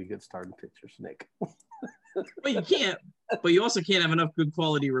quality good starting pitchers, Nick. Well, you can't, but you also can't have enough good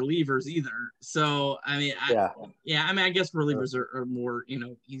quality relievers either. So, I guess relievers are more,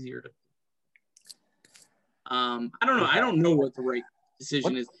 easier to. I don't know. I don't know what the right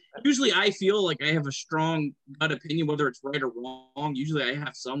decision is. Usually I feel like I have a strong gut opinion, whether it's right or wrong. Usually I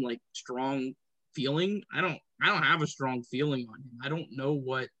have some like strong feeling. I don't have a strong feeling on him. I don't know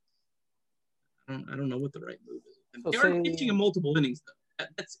what the right move is. They are pitching in multiple innings though.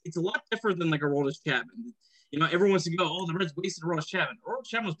 It's a lot different than like a Aroldis Chapman. Everyone wants to go, oh, the Reds wasted Aroldis Chapman. Aroldis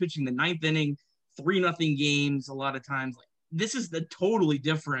Chapman was pitching the 9th inning, 3-0 games a lot of times. Like, this is the totally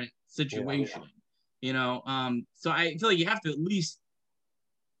different situation. So I feel like you have to at least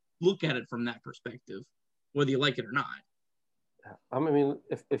look at it from that perspective, whether you like it or not.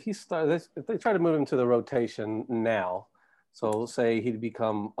 If they try to move him to the rotation now, so say he'd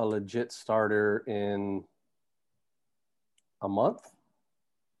become a legit starter in a month.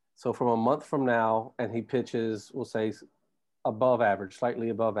 So from a month from now, and he pitches, we'll say above average, slightly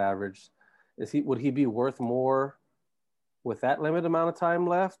above average, would he be worth more with that limited amount of time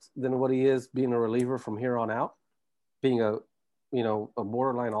left than what he is being a reliever from here on out, being a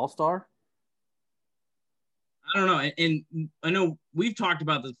borderline all-star? I don't know. And I know we've talked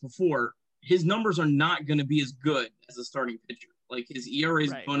about this before. His numbers are not going to be as good as a starting pitcher. Like, his ERA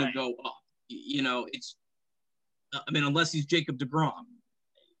is going to go up. It's, unless he's Jacob deGrom,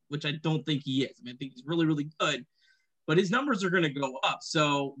 which I don't think he is. I think he's really, really good, but his numbers are going to go up.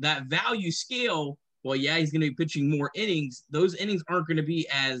 So that value scale, well, yeah, he's going to be pitching more innings. Those innings aren't going to be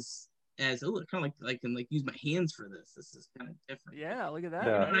as kind of like I can use my hands for this. This is kind of different. Yeah, look at that.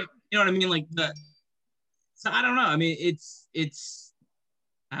 Yeah. You know what I mean? Like so I don't know. It's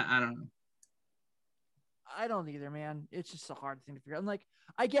I don't know. I don't either, man. It's just a hard thing to figure out. And like,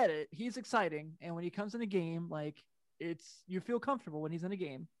 I get it. He's exciting. And when he comes in a game, like, you feel comfortable when he's in a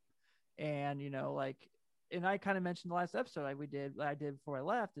game. And, and I kind of mentioned the last episode I did before I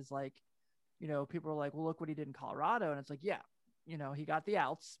left is like, people are like, well, look what he did in Colorado. And it's like, yeah, he got the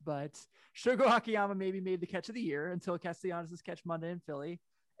outs, but Shogo Akiyama maybe made the catch of the year until Castellanos' catch Monday in Philly.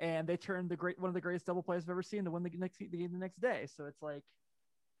 And they turned one of the greatest double plays I've ever seen to win the game the next day. So it's like,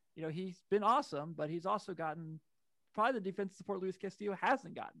 he's been awesome, but he's also gotten probably the defensive support Luis Castillo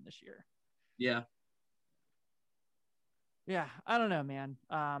hasn't gotten this year. Yeah. Yeah, I don't know, man.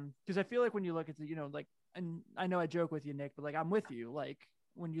 Because I feel like when you look at the, like, and I know I joke with you, Nick, but like I'm with you. Like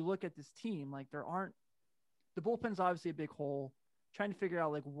when you look at this team, like the bullpen's obviously a big hole. Trying to figure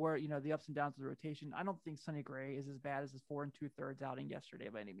out like where the ups and downs of the rotation. I don't think Sonny Gray is as bad as his 4 2/3 outing yesterday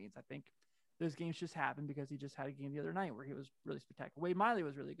by any means. I think those games just happened because he just had a game the other night where he was really spectacular. Wade Miley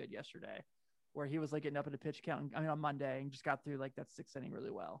was really good yesterday, where he was like getting up at a pitch count. On Monday and just got through like that 6th inning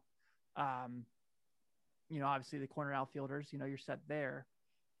really well. Obviously the corner outfielders, you're set there.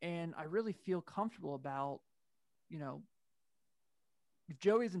 And I really feel comfortable about, if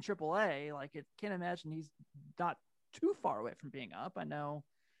Joey's in AAA, like it can't imagine he's not too far away from being up. I know,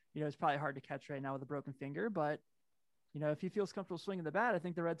 it's probably hard to catch right now with a broken finger, but if he feels comfortable swinging the bat, I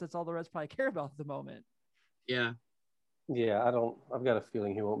think that's all the Reds probably care about at the moment. Yeah. Yeah, I've got a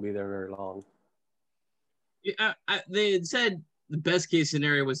feeling he won't be there very long. Yeah, they had said the best case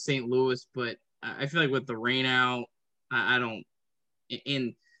scenario was St. Louis, but I feel like with the rain out, I don't.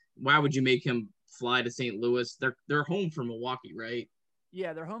 And why would you make him fly to St. Louis? They're home from Milwaukee, right?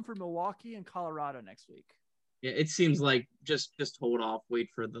 Yeah, they're home for Milwaukee and Colorado next week. Yeah, it seems like just hold off, wait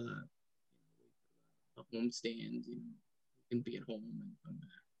for the homestand, and be at home and come back.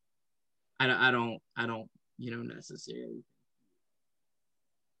 I don't necessarily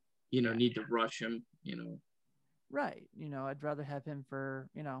need to rush him, Right. I'd rather have him for,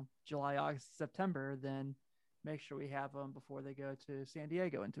 July, August, September than make sure we have him before they go to San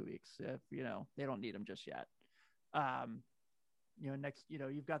Diego in 2 weeks. If, they don't need him just yet. Next,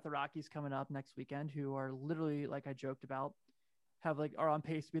 you've got the Rockies coming up next weekend, who are literally, like I joked about, are on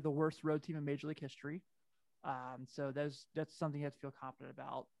pace to be the worst road team in Major League history. So that's something you have to feel confident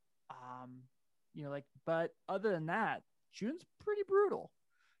about. But other than that, June's pretty brutal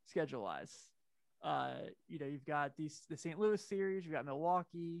schedule wise. You've got the St. Louis series, you've got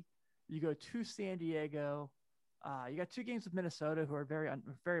Milwaukee, you go to San Diego, you got 2 games with Minnesota, who are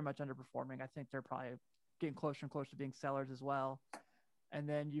very much underperforming. I think they're probably getting closer and closer to being sellers as well. And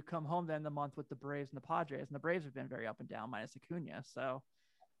then you come home then the month with the Braves and the Padres, and the Braves have been very up and down minus Acuna. So,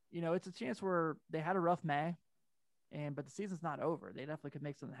 it's a chance where they had a rough May, but the season's not over. They definitely could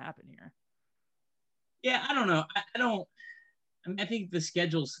make something happen here. Yeah, I don't know. I think the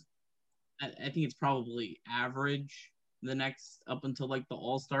schedule's, I think it's probably average the next up until like the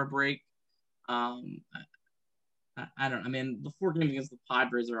All-Star break. I don't. I mean, the 4 games against the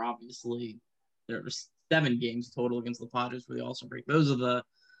Padres are obviously there's 7 games total against the Padres for the All-Star break. Those are the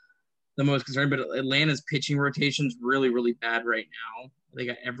most concerned. But Atlanta's pitching rotation's really, really bad right now. They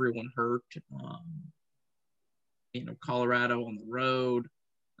got everyone hurt. Colorado on the road,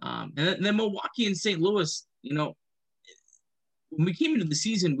 and then Milwaukee and St. Louis. When we came into the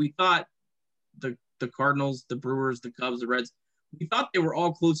season, we thought the Cardinals, the Brewers, the Cubs, the Reds, we thought they were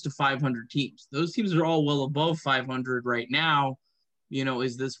all close to 500 teams. Those teams are all well above 500 right now.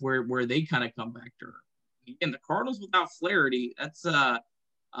 Is this where they kind of come back to earth? Again, the Cardinals without Flaherty, that's they're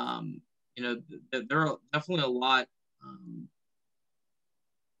definitely a lot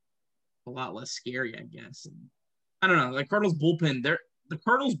less scary, I guess. And I don't know, the Cardinals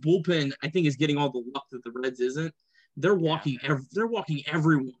bullpen, I think, is getting all the luck that the Reds isn't. They're walking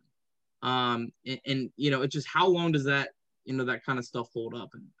everyone. It's just how long does that, that kind of stuff hold up?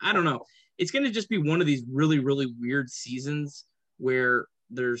 And I don't know. It's going to just be one of these really, really weird seasons where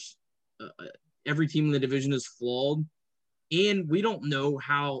there's every team in the division is flawed, and we don't know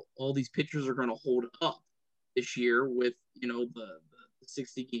how all these pitchers are going to hold up this year with, the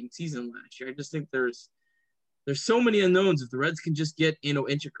 60-game season last year. I just think there's so many unknowns. If the Reds can just get,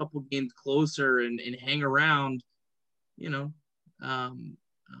 inch a couple games closer and hang around, I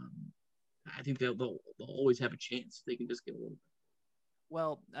think they'll always have a chance. They can just get a little bit.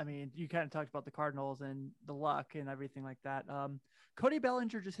 Well, I mean, you kind of talked about the Cardinals and the luck and everything like that. Cody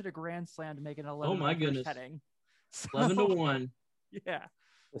Bellinger just hit a grand slam to make an 11. Oh my goodness! Heading. 11-1. Yeah.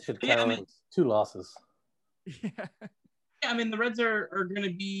 It should count 2 losses. Yeah. I mean, the Reds are going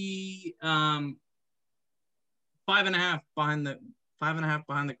to be 5.5 behind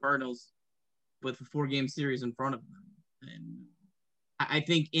the Cardinals with a 4-game series in front of them. And I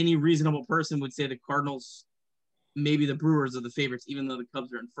think any reasonable person would say the Cardinals, maybe the Brewers are the favorites, even though the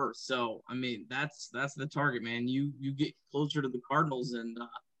Cubs are in first. So, I mean, that's the target, man. You get closer to the Cardinals, and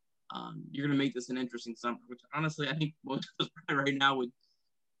you're going to make this an interesting summer, which honestly, I think most of us right now would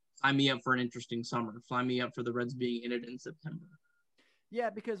sign me up for an interesting summer. Fly me up for the Reds being in it in September. Yeah,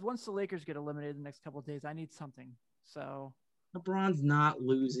 because once the Lakers get eliminated the next couple of days, I need something. So LeBron's not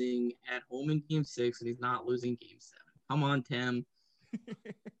losing at home in Game 6, and he's not losing Game 7. Come on, Tim.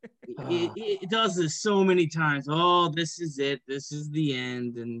 It does this so many times. Oh, this is it. This is the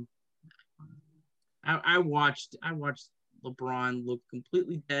end. And I watched LeBron looked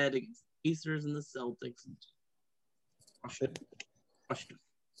completely dead against the Pacers and the Celtics. And crushed them.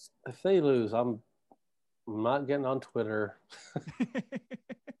 If they lose, I'm not getting on Twitter.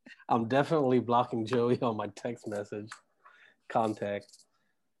 I'm definitely blocking Joey on my text message contact.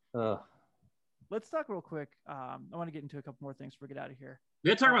 Let's talk real quick. I want to get into a couple more things before we get out of here. We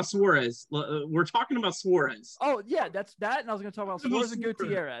got to talk about Suarez. We're talking about Suarez. Oh, yeah, that's that. And I was going to talk about Suarez and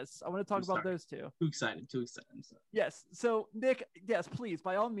Gutierrez. I want to talk about those two. Too excited. Yes. So, Nick, yes, please,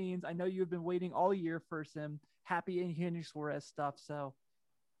 by all means. I know you've been waiting all year for some happy and Henry Suarez stuff. So,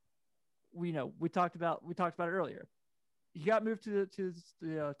 we talked about it earlier. He got moved to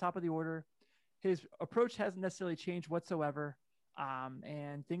the top of the order. His approach hasn't necessarily changed whatsoever.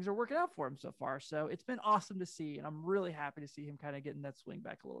 And things are working out for him so far. So it's been awesome to see, and I'm really happy to see him kind of getting that swing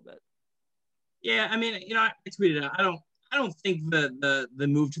back a little bit. Yeah, I mean, I tweeted out. I don't think the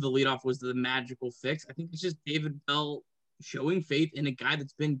move to the leadoff was the magical fix. I think it's just David Bell showing faith in a guy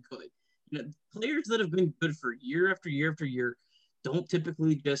that's been good. Players that have been good for year after year after year don't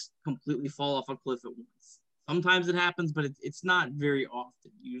typically just completely fall off a cliff at once. Sometimes it happens, but it's not very often.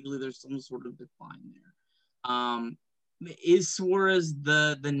 Usually there's some sort of decline there. Is Suarez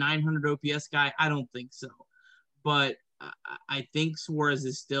the 900 OPS guy? I don't think so. But I think Suarez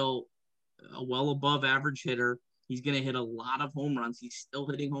is still a well above average hitter. He's going to hit a lot of home runs. He's still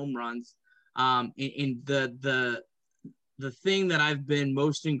hitting home runs. And the thing that I've been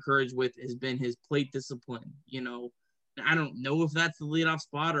most encouraged with has been his plate discipline. I don't know if that's the leadoff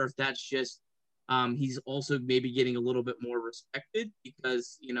spot or if that's just he's also maybe getting a little bit more respected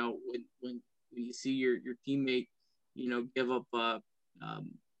because, when you see your teammate, give up a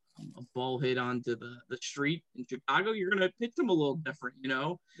ball hit onto the street in Chicago, you're going to pitch him a little different,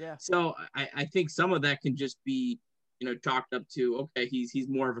 Yeah. So I think some of that can just be, chalked up to, okay, he's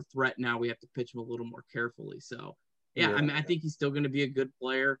more of a threat now. We have to pitch him a little more carefully. So, yeah. I mean, I think he's still going to be a good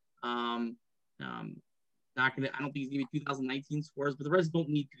player. I don't think he's going to be 2019 Suarez, but the Reds don't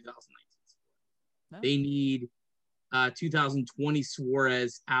need 2019 Suarez. No. They need 2020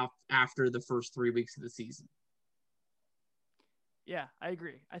 Suarez after the first 3 weeks of the season. Yeah, I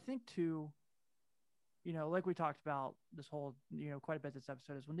agree. I think too, like we talked about this whole, quite a bit this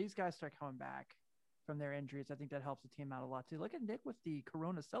episode is when these guys start coming back from their injuries, I think that helps the team out a lot too. Look at Nick with the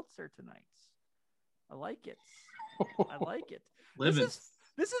Corona Seltzer tonight. I like it.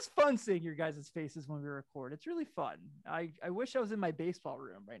 This is fun seeing your guys' faces when we record. It's really fun. I wish I was in my baseball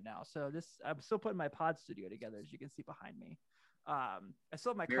room right now. So I'm still putting my pod studio together, as you can see behind me. I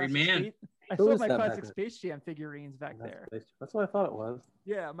still have my classic Space Jam figurines back there. That's what I thought it was.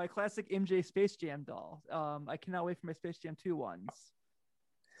 Yeah, my classic MJ Space Jam doll. I cannot wait for my Space Jam 2 ones.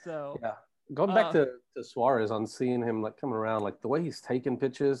 So yeah, going back to Suarez, on seeing him like coming around, like the way he's taking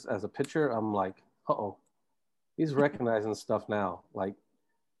pitches as a pitcher, I'm like, he's recognizing stuff now. Like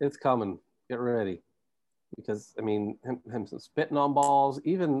it's coming. Get ready, because I mean, him spitting on balls,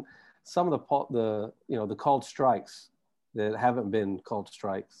 even some of the called strikes that haven't been called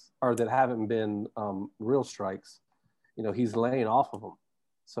strikes or that haven't been real strikes, he's laying off of them.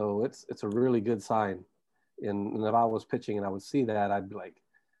 So it's a really good sign. And if I was pitching and I would see that, I'd be like,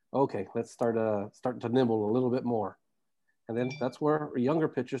 okay, let's start to nibble a little bit more. And then that's where younger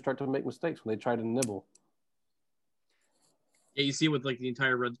pitchers start to make mistakes when they try to nibble. Yeah, you see it with like the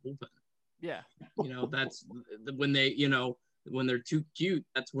entire Reds bullpen. Yeah. That's when they, when they're too cute,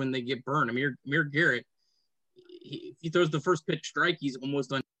 that's when they get burned. Amir Garrett, if he throws the first pitch strike, he's almost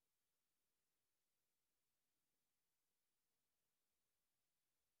done.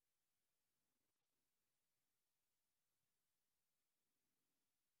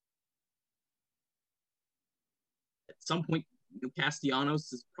 At some point,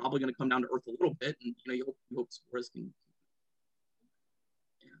 Castellanos is probably going to come down to earth a little bit, and you hope Suarez can.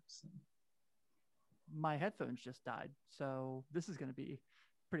 Yeah. So. My headphones just died, so this is going to be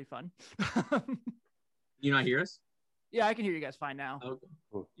pretty fun. You not hear us? Yeah, I can hear you guys fine now. Okay.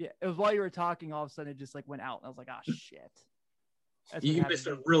 Cool. Yeah, it was while you were talking, all of a sudden it just like went out. And I was like, shit. You missed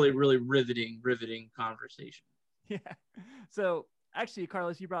a really, really riveting conversation. Yeah. So actually,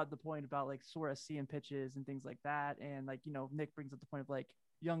 Carlos, you brought up the point about like Suarez seeing pitches and things like that. And like, Nick brings up the point of like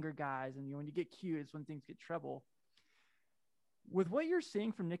younger guys. And when you get cute, it's when things get trouble. With what you're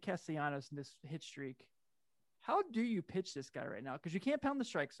seeing from Nick Castellanos in this hit streak, how do you pitch this guy right now? Because you can't pound the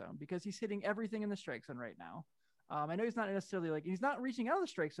strike zone because he's hitting everything in the strike zone right now. I know he's not necessarily he's not reaching out of the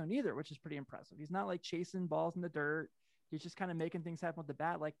strike zone either, which is pretty impressive. He's not like chasing balls in the dirt. He's just kind of making things happen with the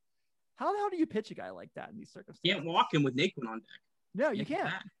bat. Like, how the hell do you pitch a guy like that in these circumstances? You can't walk him with Naquin on deck. No, you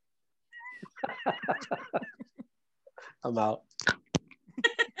can't. I'm out.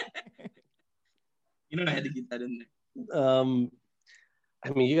 I had to get that in there. I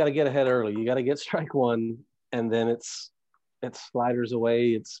mean, you got to get ahead early. You got to get strike one, and then it's sliders away,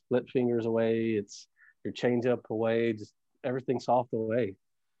 it's split fingers away, it's your changeup away, just everything's soft away.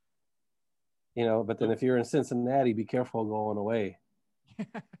 But then if you're in Cincinnati, be careful going away.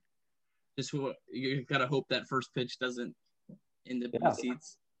 Just you gotta hope that first pitch doesn't end up in the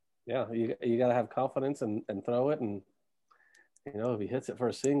seats. Yeah, you gotta have confidence and throw it, and if he hits it for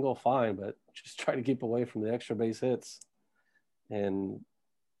a single, fine, but just try to keep away from the extra base hits. And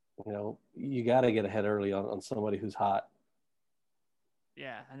you got to get ahead early on somebody who's hot.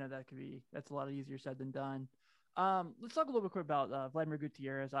 Yeah, I know that's a lot easier said than done. Let's talk a little bit quick about Vladimir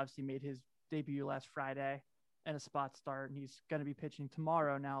Gutierrez. Obviously made his debut last Friday and a spot start, and he's going to be pitching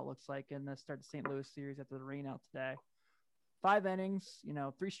tomorrow now, it looks like, in the start of the St. Louis series after the rain out today. 5 innings, 3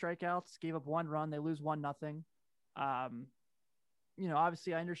 strikeouts, gave up 1 run. They lose 1-0.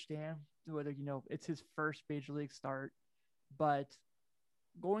 Obviously I understand whether, it's his first major league start, but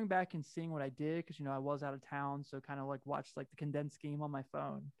going back and seeing what I did, because, I was out of town, so kind of watched the condensed game on my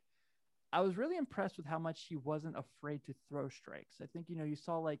phone. I was really impressed with how much he wasn't afraid to throw strikes. I think, you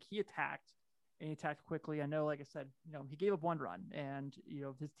saw he attacked, and he attacked quickly. I know, like I said, he gave up 1 run, and,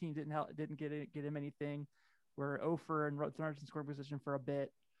 his team didn't get him anything. We're 0-for and runners in scoring position for a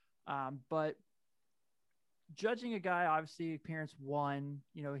bit. But judging a guy, obviously appearance 1,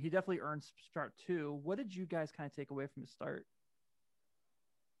 he definitely earned start 2. What did you guys kind of take away from his start?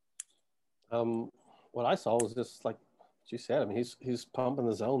 What I saw was just like you said. I mean, he's pumping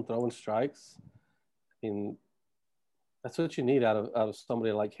the zone, throwing strikes. I mean, that's what you need out of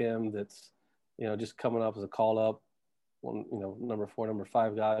somebody like him. That's just coming up as a call up, number 4, number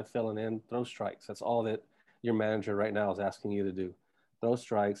 5 guy filling in, throw strikes. That's all that your manager right now is asking you to do. Throw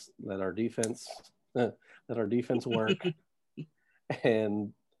strikes. Let our defense work,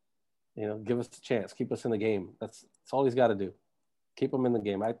 and give us a chance. Keep us in the game. That's all he's got to do. Keep them in the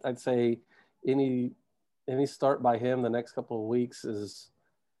game. I'd say any start by him the next couple of weeks is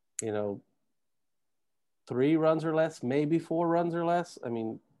 3 runs or less, maybe 4 runs or less. I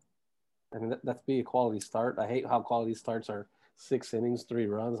mean that's be a quality start. I hate how quality starts are 6 innings, 3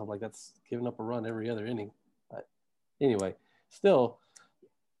 runs. I'm like, that's giving up a run every other inning. But anyway, still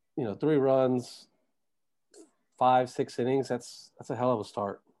 3 runs, 5, 6 innings, that's a hell of a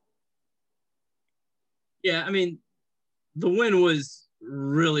start. Yeah, I mean, the wind was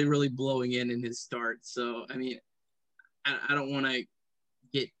really, really blowing in his start. So, I mean, I don't want to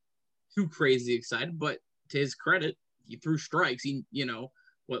get too crazy excited, but to his credit, he threw strikes. He,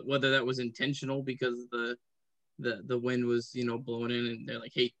 whether that was intentional because the wind was, blowing in, and they're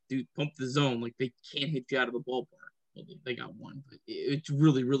like, hey, dude, pump the zone. Like, they can't hit you out of the ballpark. Well, they got 1, but it's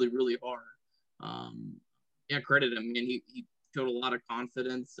really, really, really hard. Yeah, credit him. And he showed a lot of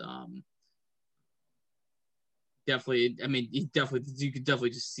confidence. Definitely, I mean, you could definitely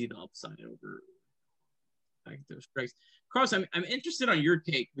just see the upside over those strikes. Carlos, I'm interested on your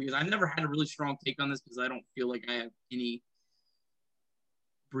take, because I've never had a really strong take on this, because I don't feel like I have any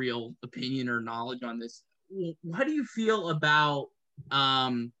real opinion or knowledge on this. How do you feel about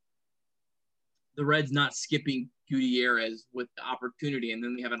the Reds not skipping Gutierrez with the opportunity, and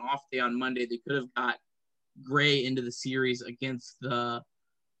then they have an off day on Monday? They could have got Gray into the series against the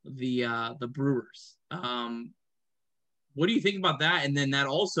Brewers. What do you think about that? And then that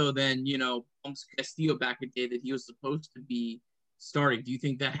also bumps Castillo back a day that he was supposed to be starting. Do you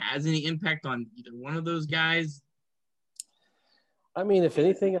think that has any impact on either one of those guys? I mean, if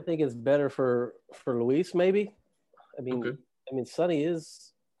anything, I think it's better for Luis, maybe. I mean, okay. Sonny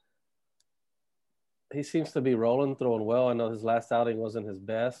he seems to be rolling, throwing well. I know his last outing wasn't his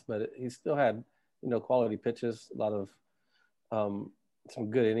best, but he still had, quality pitches, a lot of some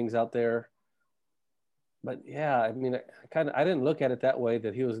good innings out there. But yeah, I mean, I didn't look at it that way,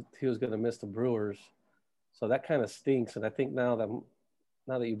 that he was going to miss the Brewers, so that kind of stinks. And I think now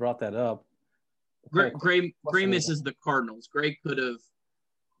that you brought that up, Gray misses the Cardinals. They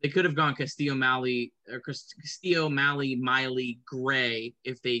could have gone Castillo, Miley, Gray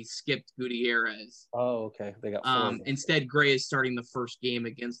if they skipped Gutierrez. Oh, okay. They got instead, Gray is starting the first game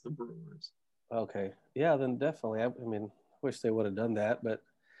against the Brewers. Okay, yeah, then definitely. I mean, wish they would have done that, but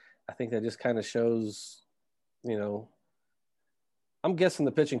I think that just kind of shows. I'm guessing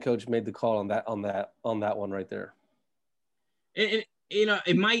the pitching coach made the call on that one right there. And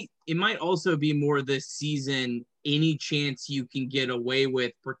it might also be more this season. Any chance you can get away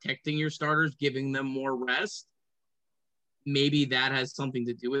with protecting your starters, giving them more rest, maybe that has something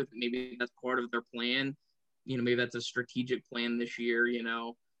to do with it. Maybe that's part of their plan. Maybe that's a strategic plan this year.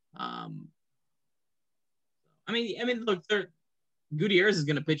 I mean, look, Gutierrez is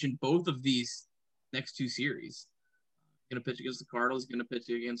going to pitch in both of these next 2 series. going to pitch against the Cardinals. He's going to pitch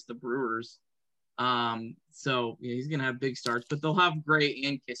against the Brewers. So yeah, he's going to have big starts, but they'll have Gray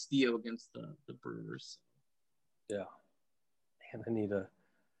and Castillo against the Brewers. Yeah. And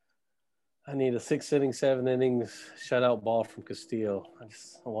I need a 6 inning, 7 innings shutout ball from Castillo.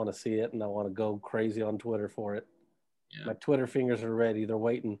 I want to see it, and I want to go crazy on Twitter for it. Yeah. My Twitter fingers are ready. They're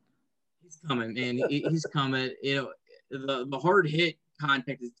waiting. He's coming, man. He's coming. You know, the hard hit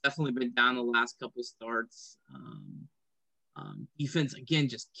contact has definitely been down the last couple starts. Defense again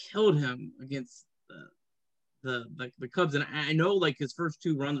just killed him against the Cubs, and I know like his first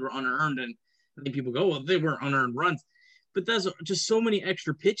 2 runs were unearned, and I think people go, well, they weren't unearned runs, but there's just so many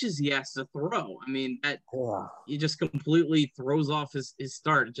extra pitches he has to throw. I mean, that he just completely throws off his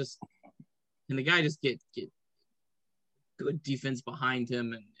start. And the guy just get good defense behind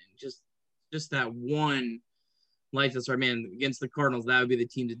him, and just that one life that's right, man. Against the Cardinals, that would be the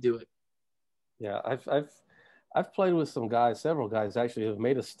team to do it. Yeah, I've played with some guys, several guys actually, have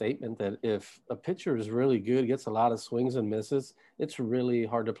made a statement that if a pitcher is really good, gets a lot of swings and misses, it's really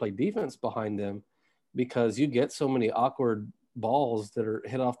hard to play defense behind them because you get so many awkward balls that are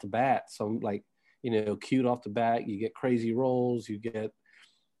hit off the bat. Some like, cued off the bat, you get crazy rolls, you get,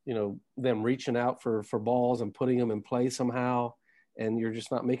 them reaching out for balls and putting them in play somehow. And you're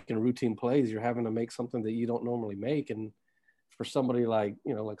just not making routine plays. You're having to make something that you don't normally make. And for somebody like,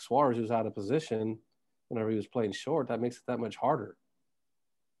 like Suarez, who's out of position, whenever he was playing short, that makes it that much harder.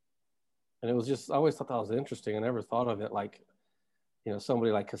 And it was just, I always thought that was interesting. I never thought of it like,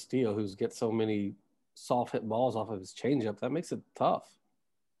 somebody like Castillo, who's gets so many soft hit balls off of his changeup, that makes it tough.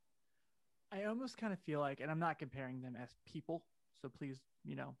 I almost kind of feel like, and I'm not comparing them as people, so please,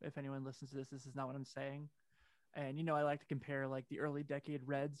 if anyone listens to this is not what I'm saying. And, I like to compare like the early decade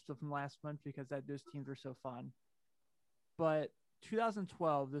Reds from last month because those teams were so fun. But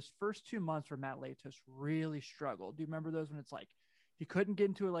 2012, those first 2 months where Matt Latos really struggled. Do you remember those when it's like he couldn't get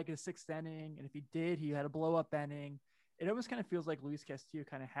into it like a 6th inning, and if he did, he had a blow up inning? It almost kind of feels like Luis Castillo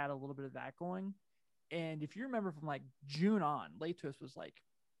kind of had a little bit of that going. And if you remember from like June on, Latos was like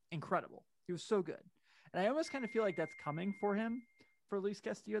incredible. He was so good. And I almost kind of feel like that's coming for him, for Luis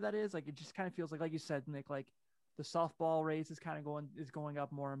Castillo. That is like, it just kind of feels like you said, Nick, like the softball race is kind of going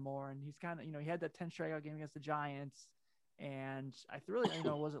up more and more. And he's kind of, he had that 10 strikeout game against the Giants. And I really,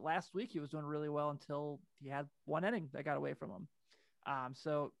 was it last week? He was doing really well until he had 1 inning that got away from him.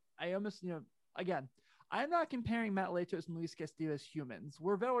 So I almost, again, I'm not comparing Matt Latos and Luis Castillo as humans.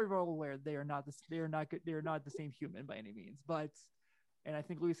 We're very well aware they are not the same human by any means. And I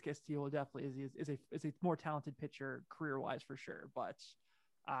think Luis Castillo definitely is a more talented pitcher career wise for sure. But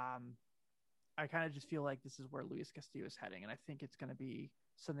I kind of just feel like this is where Luis Castillo is heading, and I think it's going to be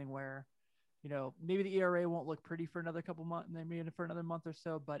something where, maybe the ERA won't look pretty for another couple months, maybe for another month or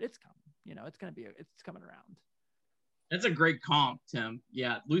so, but it's coming. It's coming around. That's a great comp, Tim.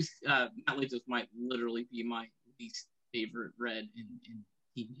 Yeah, Matt Latos might literally be my least favorite Red in team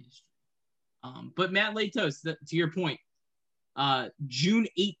history. But Matt Latos, to your point, June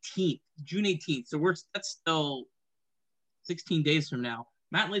 18th. So that's still 16 days from now.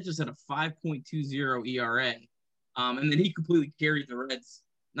 Matt Latos had a 5.20 ERA, and then he completely carried the Reds.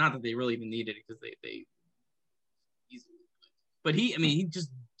 Not that they really even needed it because they easily. But he just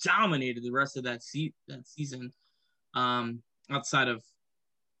dominated the rest of that season. Outside of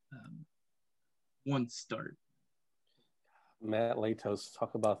one start. Matt Latos,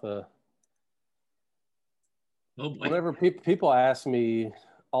 talk about the. Oh boy. Whenever people ask me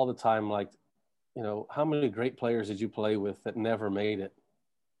all the time, like, how many great players did you play with that never made it?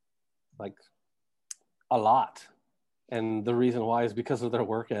 Like, a lot. And the reason why is because of their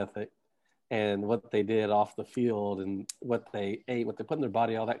work ethic and what they did off the field and what they ate, what they put in their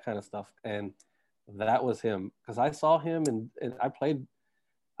body, all that kind of stuff. And that was him, because I saw him and I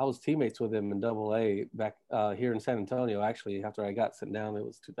was teammates with him in AA back here in San Antonio. Actually, after I got sent down, it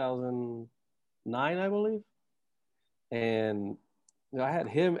was 2009, I believe. And I had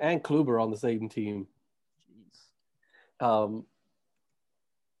him and Kluber on the same team. Jeez.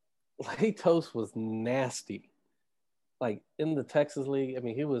 Latos was nasty. Like in the Texas League,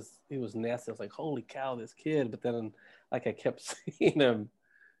 he was nasty. I was like, holy cow, this kid. But then like I kept seeing him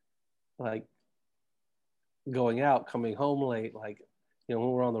like going out, coming home late, like, when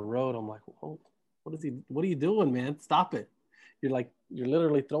we're on the road, I'm like, oh, what are you doing, man? Stop it. You're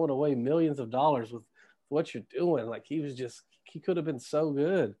literally throwing away millions of dollars with what you're doing. Like he could have been so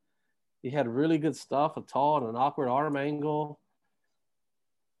good. He had really good stuff, a tall and an awkward arm angle.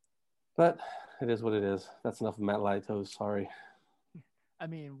 But it is what it is. That's enough of Matt Latos. Sorry.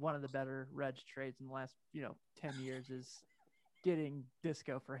 One of the better Reds trades in the last, 10 years is getting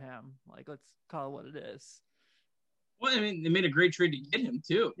Disco for him. Like, let's call it what it is. Well, I mean, they made a great trade to get him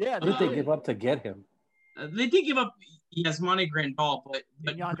too. Yeah, What did they give up to get him? They did give up Yasmani Grandal, but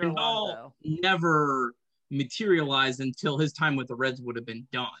Yonder Grandal Alonso. never materialized until his time with the Reds would have been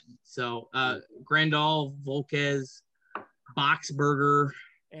done. So Grandal, Volquez, Boxberger,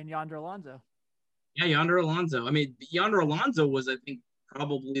 And Yonder Alonso. yeah, Yonder Alonso. I mean, Yonder Alonso was, I think,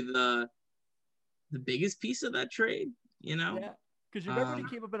 probably the biggest piece of that trade. You know, Yeah, because you remember when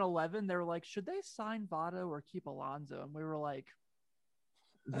he came up in 11, they were like, should they sign Votto or keep Alonso? And we were like,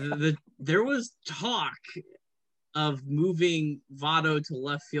 there was talk of moving Votto to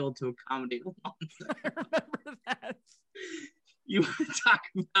left field to accommodate Alonso. I remember that. You want to talk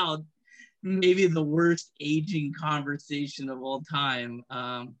about maybe the worst aging conversation of all time.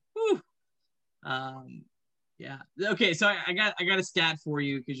 Yeah. Okay, so I got a stat for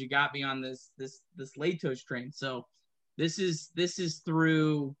you because you got me on this Latos train. So this is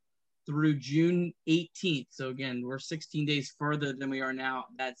through June 18th. So again, we're 16 days further than we are now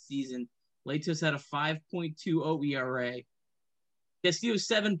that season. Latos had a 5.20 ERA. Castillo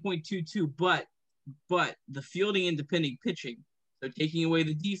 7.22, but the fielding independent pitching, so taking away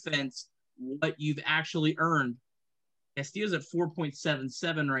the defense, what you've actually earned. Castillo's at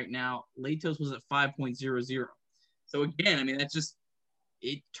 4.77 right now. Latos was at 5.00. So again, I mean, that's just,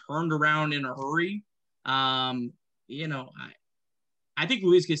 it turned around in a hurry. You know, I think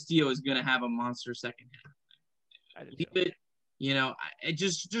Luis Castillo is going to have a monster second half. You know,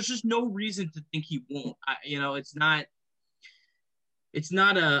 there's just no reason to think he won't. You know, it's not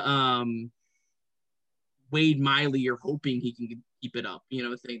a Wade Miley you're hoping he can keep it up. You know,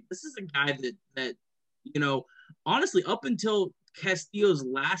 this is a guy that you know, honestly, up until Castillo's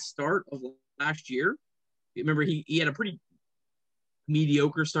last start of last year, remember he had a pretty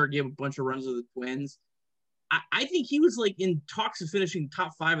mediocre start, gave a bunch of runs with the Twins. I think he was like in talks of finishing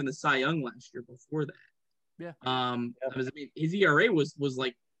top 5 in the Cy Young last year before that. Yeah. I mean, his ERA was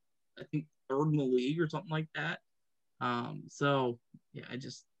like, I think, 3rd in the league or something like that. So yeah,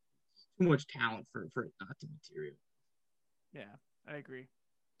 just too much talent for it not to material. Yeah, I agree.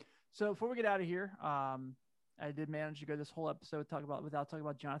 So before we get out of here, I did manage to go this whole episode without talking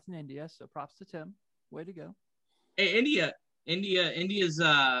about Jonathan India. So props to Tim. Way to go. Hey, India's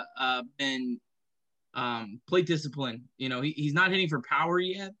been plate discipline. You know, he's not hitting for power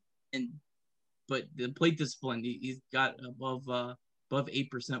yet, but the plate discipline, he's got above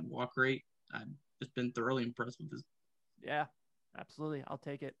 8% walk rate. I've just been thoroughly impressed with this. Yeah, absolutely. I'll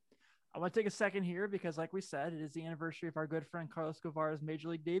take it. I want to take a second here because, like we said, it is the anniversary of our good friend Carlos Guevara's Major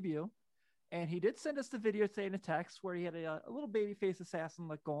League debut. And he did send us the video today in a text where he had a little baby face assassin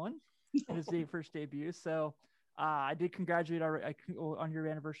look going in his first debut. So I did congratulate on your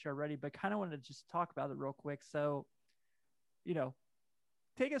anniversary already, but kind of wanted to just talk about it real quick. So, you know,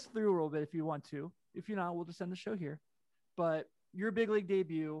 take us through a little bit if you want to. If you're not, we'll just end the show here. But your big league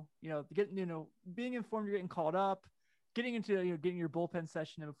debut, being informed you're getting called up, getting into getting your bullpen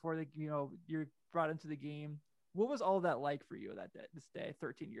session before you're brought into the game. What was all that like for you this day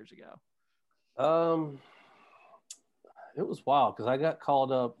 13 years ago? It was wild because I got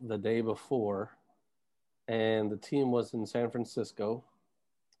called up the day before, and the team was in San Francisco.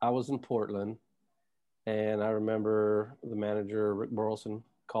 I was in Portland, and I remember the manager Rick Burleson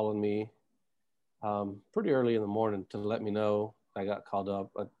calling me pretty early in the morning to let me know I got called up.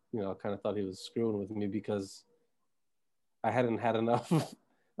 I kind of thought he was screwing with me because I hadn't had enough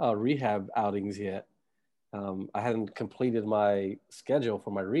rehab outings yet. I hadn't completed my schedule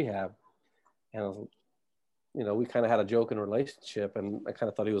for my rehab. And I was, we kind of had a joking relationship, and I kind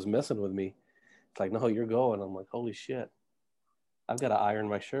of thought he was messing with me. It's like, no, you're going. I'm like, holy shit, I've got to iron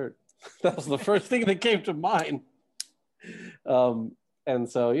my shirt. That was the first thing that came to mind. And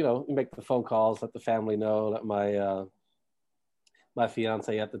so, you make the phone calls, let the family know, let my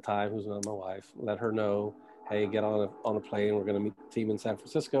fiance at the time, who's not my wife, let her know, hey, get on a plane. We're going to meet the team in San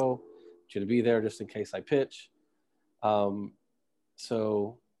Francisco. I want you to be there just in case I pitch.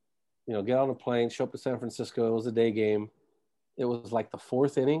 So, get on a plane, show up to San Francisco. It was a day game. It was like the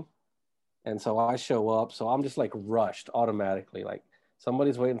 4th inning. And so I show up. So I'm just like rushed automatically. Like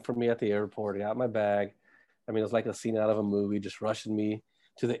somebody's waiting for me at the airport. I got my bag. I mean, it's like a scene out of a movie, just rushing me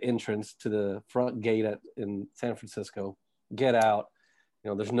to the entrance, to the front gate in San Francisco. Get out.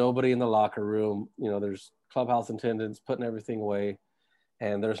 There's nobody in the locker room. There's clubhouse attendants putting everything away.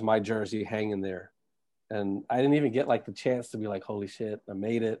 And there's my jersey hanging there. And I didn't even get like the chance to be like, holy shit, I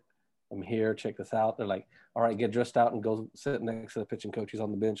made it. I'm here. Check this out. They're like, all right, get dressed out and go sit next to the pitching coach. He's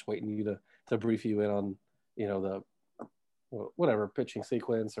on the bench waiting you to brief you in on, the whatever pitching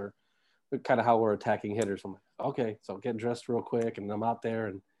sequence or kind of how we're attacking hitters. I'm like, okay, so get dressed real quick. And I'm out there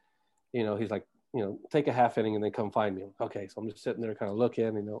and, he's like, take a half inning and then come find me. Okay, so I'm just sitting there kind of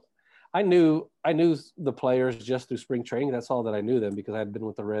looking. I knew the players just through spring training. That's all that I knew them, because I had been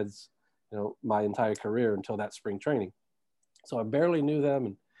with the Reds, my entire career until that spring training. So I barely knew them,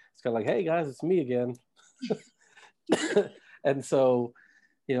 and it's kind of like, hey guys, it's me again. And so,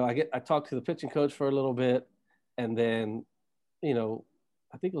 I talked to the pitching coach for a little bit, and then,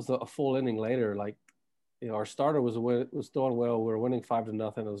 I think it was a full inning later, like, our starter was throwing well. We were winning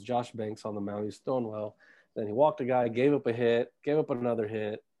 5-0. It was Josh Banks on the mound. He was throwing well. Then he walked a guy, gave up a hit, gave up another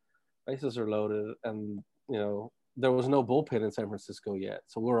hit. Bases are loaded, and there was no bullpen in San Francisco yet,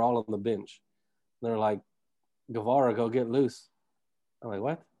 so we were all on the bench. And they're like, Guevara, go get loose. I'm like,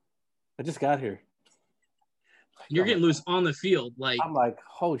 what? I just got here. You're getting loose on the field, I'm like,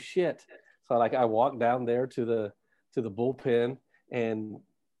 oh shit. So I walked down there to the bullpen, and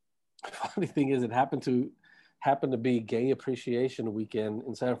funny thing is, it happened to be Gay Appreciation Weekend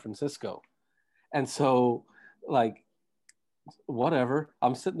in San Francisco, and so whatever,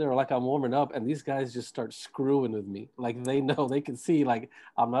 I'm sitting there like I'm warming up, and these guys just start screwing with me. Like, they know, they can see, like,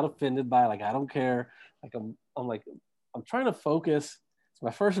 I'm not offended by it. Like, I don't care. Like, I'm trying to focus. It's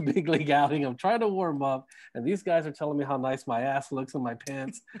my first big league outing. I'm trying to warm up, and these guys are telling me how nice my ass looks in my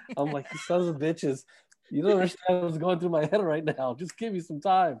pants. I'm like, you sons of bitches, you don't understand what's going through my head right now. Just give me some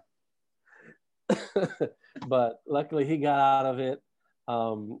time. But luckily he got out of it.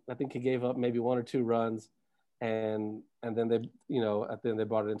 I think he gave up maybe 1 or 2 runs, and then they, at the end they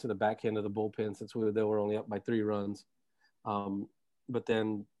brought it into the back end of the bullpen, since they were only up by 3 runs. But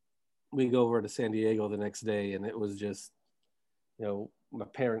then we go over to San Diego the next day, and it was just, my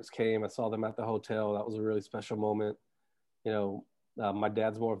parents came. I saw them at the hotel. That was a really special moment. My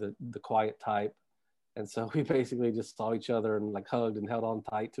dad's more of the quiet type. And so we basically just saw each other and hugged and held on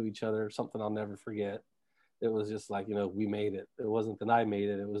tight to each other. Something I'll never forget. It was just like, we made it. It wasn't that I made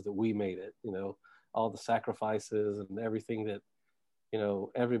it. It was that we made it. All the sacrifices and everything that,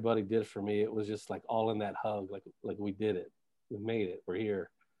 everybody did for me. It was just all in that hug. Like we did it. We made it. We're here.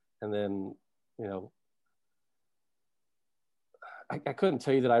 And then, I couldn't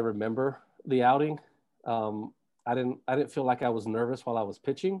tell you that I remember the outing. I didn't feel like I was nervous while I was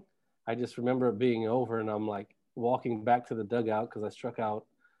pitching. I just remember it being over, and I'm walking back to the dugout because I struck out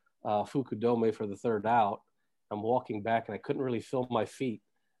Fukudome for the 3rd out. I'm walking back, and I couldn't really feel my feet.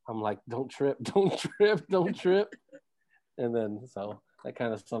 I'm like, don't trip, don't trip, don't trip. And then, so that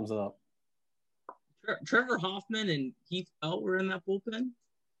kind of sums it up. Trevor Hoffman and Heath Bell were in that bullpen?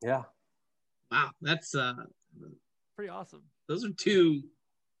 Yeah. Wow, that's pretty awesome. Those are two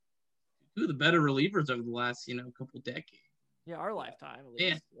of the better relievers over the last, couple decades. Yeah, our lifetime at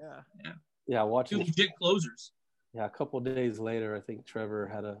least. Yeah, watching 2 legit closers. Yeah, a couple of days later, I think Trevor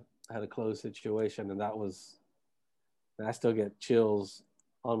had a close situation, and that was, and I still get chills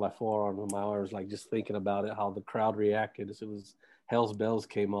on my forearm and my arms, just thinking about it, how the crowd reacted. It was Hell's Bells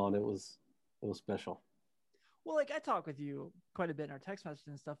came on. It was special. Well, I talk with you quite a bit in our text messages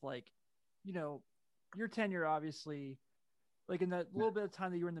and stuff, your tenure, obviously, in that little bit of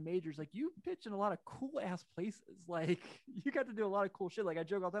time that you were in the majors, you pitched in a lot of cool ass places. You got to do a lot of cool shit. I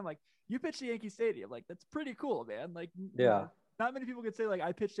joke all the time, you pitched at Yankee Stadium. That's pretty cool, man. Yeah. Not many people could say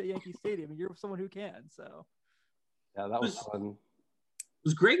I pitched at Yankee Stadium, and you're someone who can. So. Yeah, that was fun.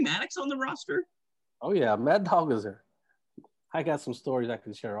 Was Greg Maddux on the roster? Oh yeah, Mad Dog was there. I got some stories I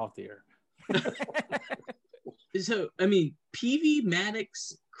can share off the air. So, PV,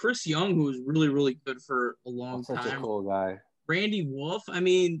 Maddux, Chris Young, who was really, really good for a long time. Such a cool guy. Randy Wolf.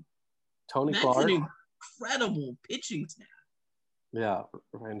 Tony Clark. That's an incredible pitching staff. Yeah,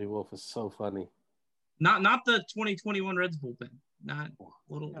 Randy Wolf is so funny. Not the 2021 Reds bullpen. Not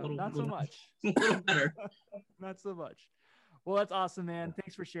so much. A little better. Not so much. Well, that's awesome, man.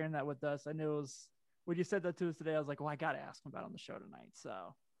 Thanks for sharing that with us. I know it was when you said that to us today, I was like, well, I got to ask him about it on the show tonight.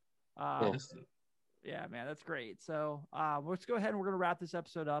 So, yeah, man, that's great. So let's go ahead and we're going to wrap this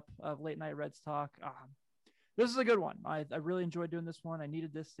episode up of Late Night Reds Talk. This is a good one. I really enjoyed doing this one. I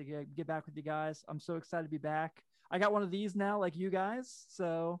needed this to get back with you guys. I'm so excited to be back. I got one of these now, like you guys.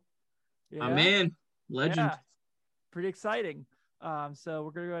 So, yeah. Man, legend. Yeah, pretty exciting. So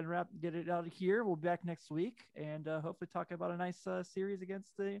we're going to go ahead and get it out of here. We'll be back next week and hopefully talk about a nice series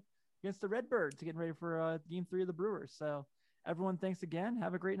against the Redbirds to get ready for Game 3 of the Brewers. So everyone, thanks again.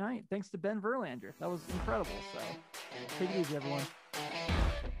 Have a great night. Thanks to Ben Verlander. That was incredible. So take it easy, everyone.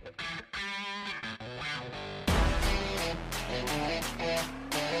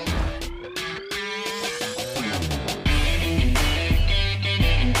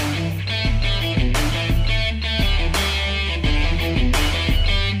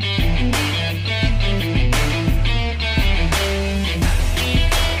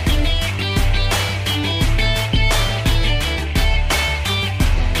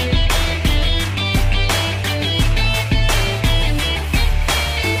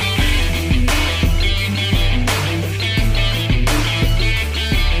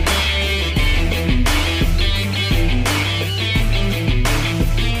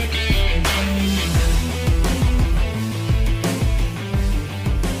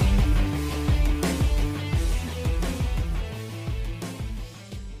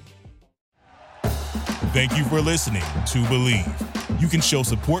 Thank you for listening to Believe. You can show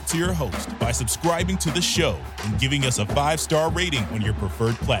support to your host by subscribing to the show and giving us a 5-star rating on your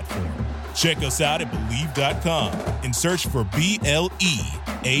preferred platform. Check us out at Believe.com and search for BLEAV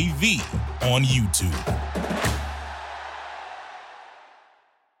on YouTube.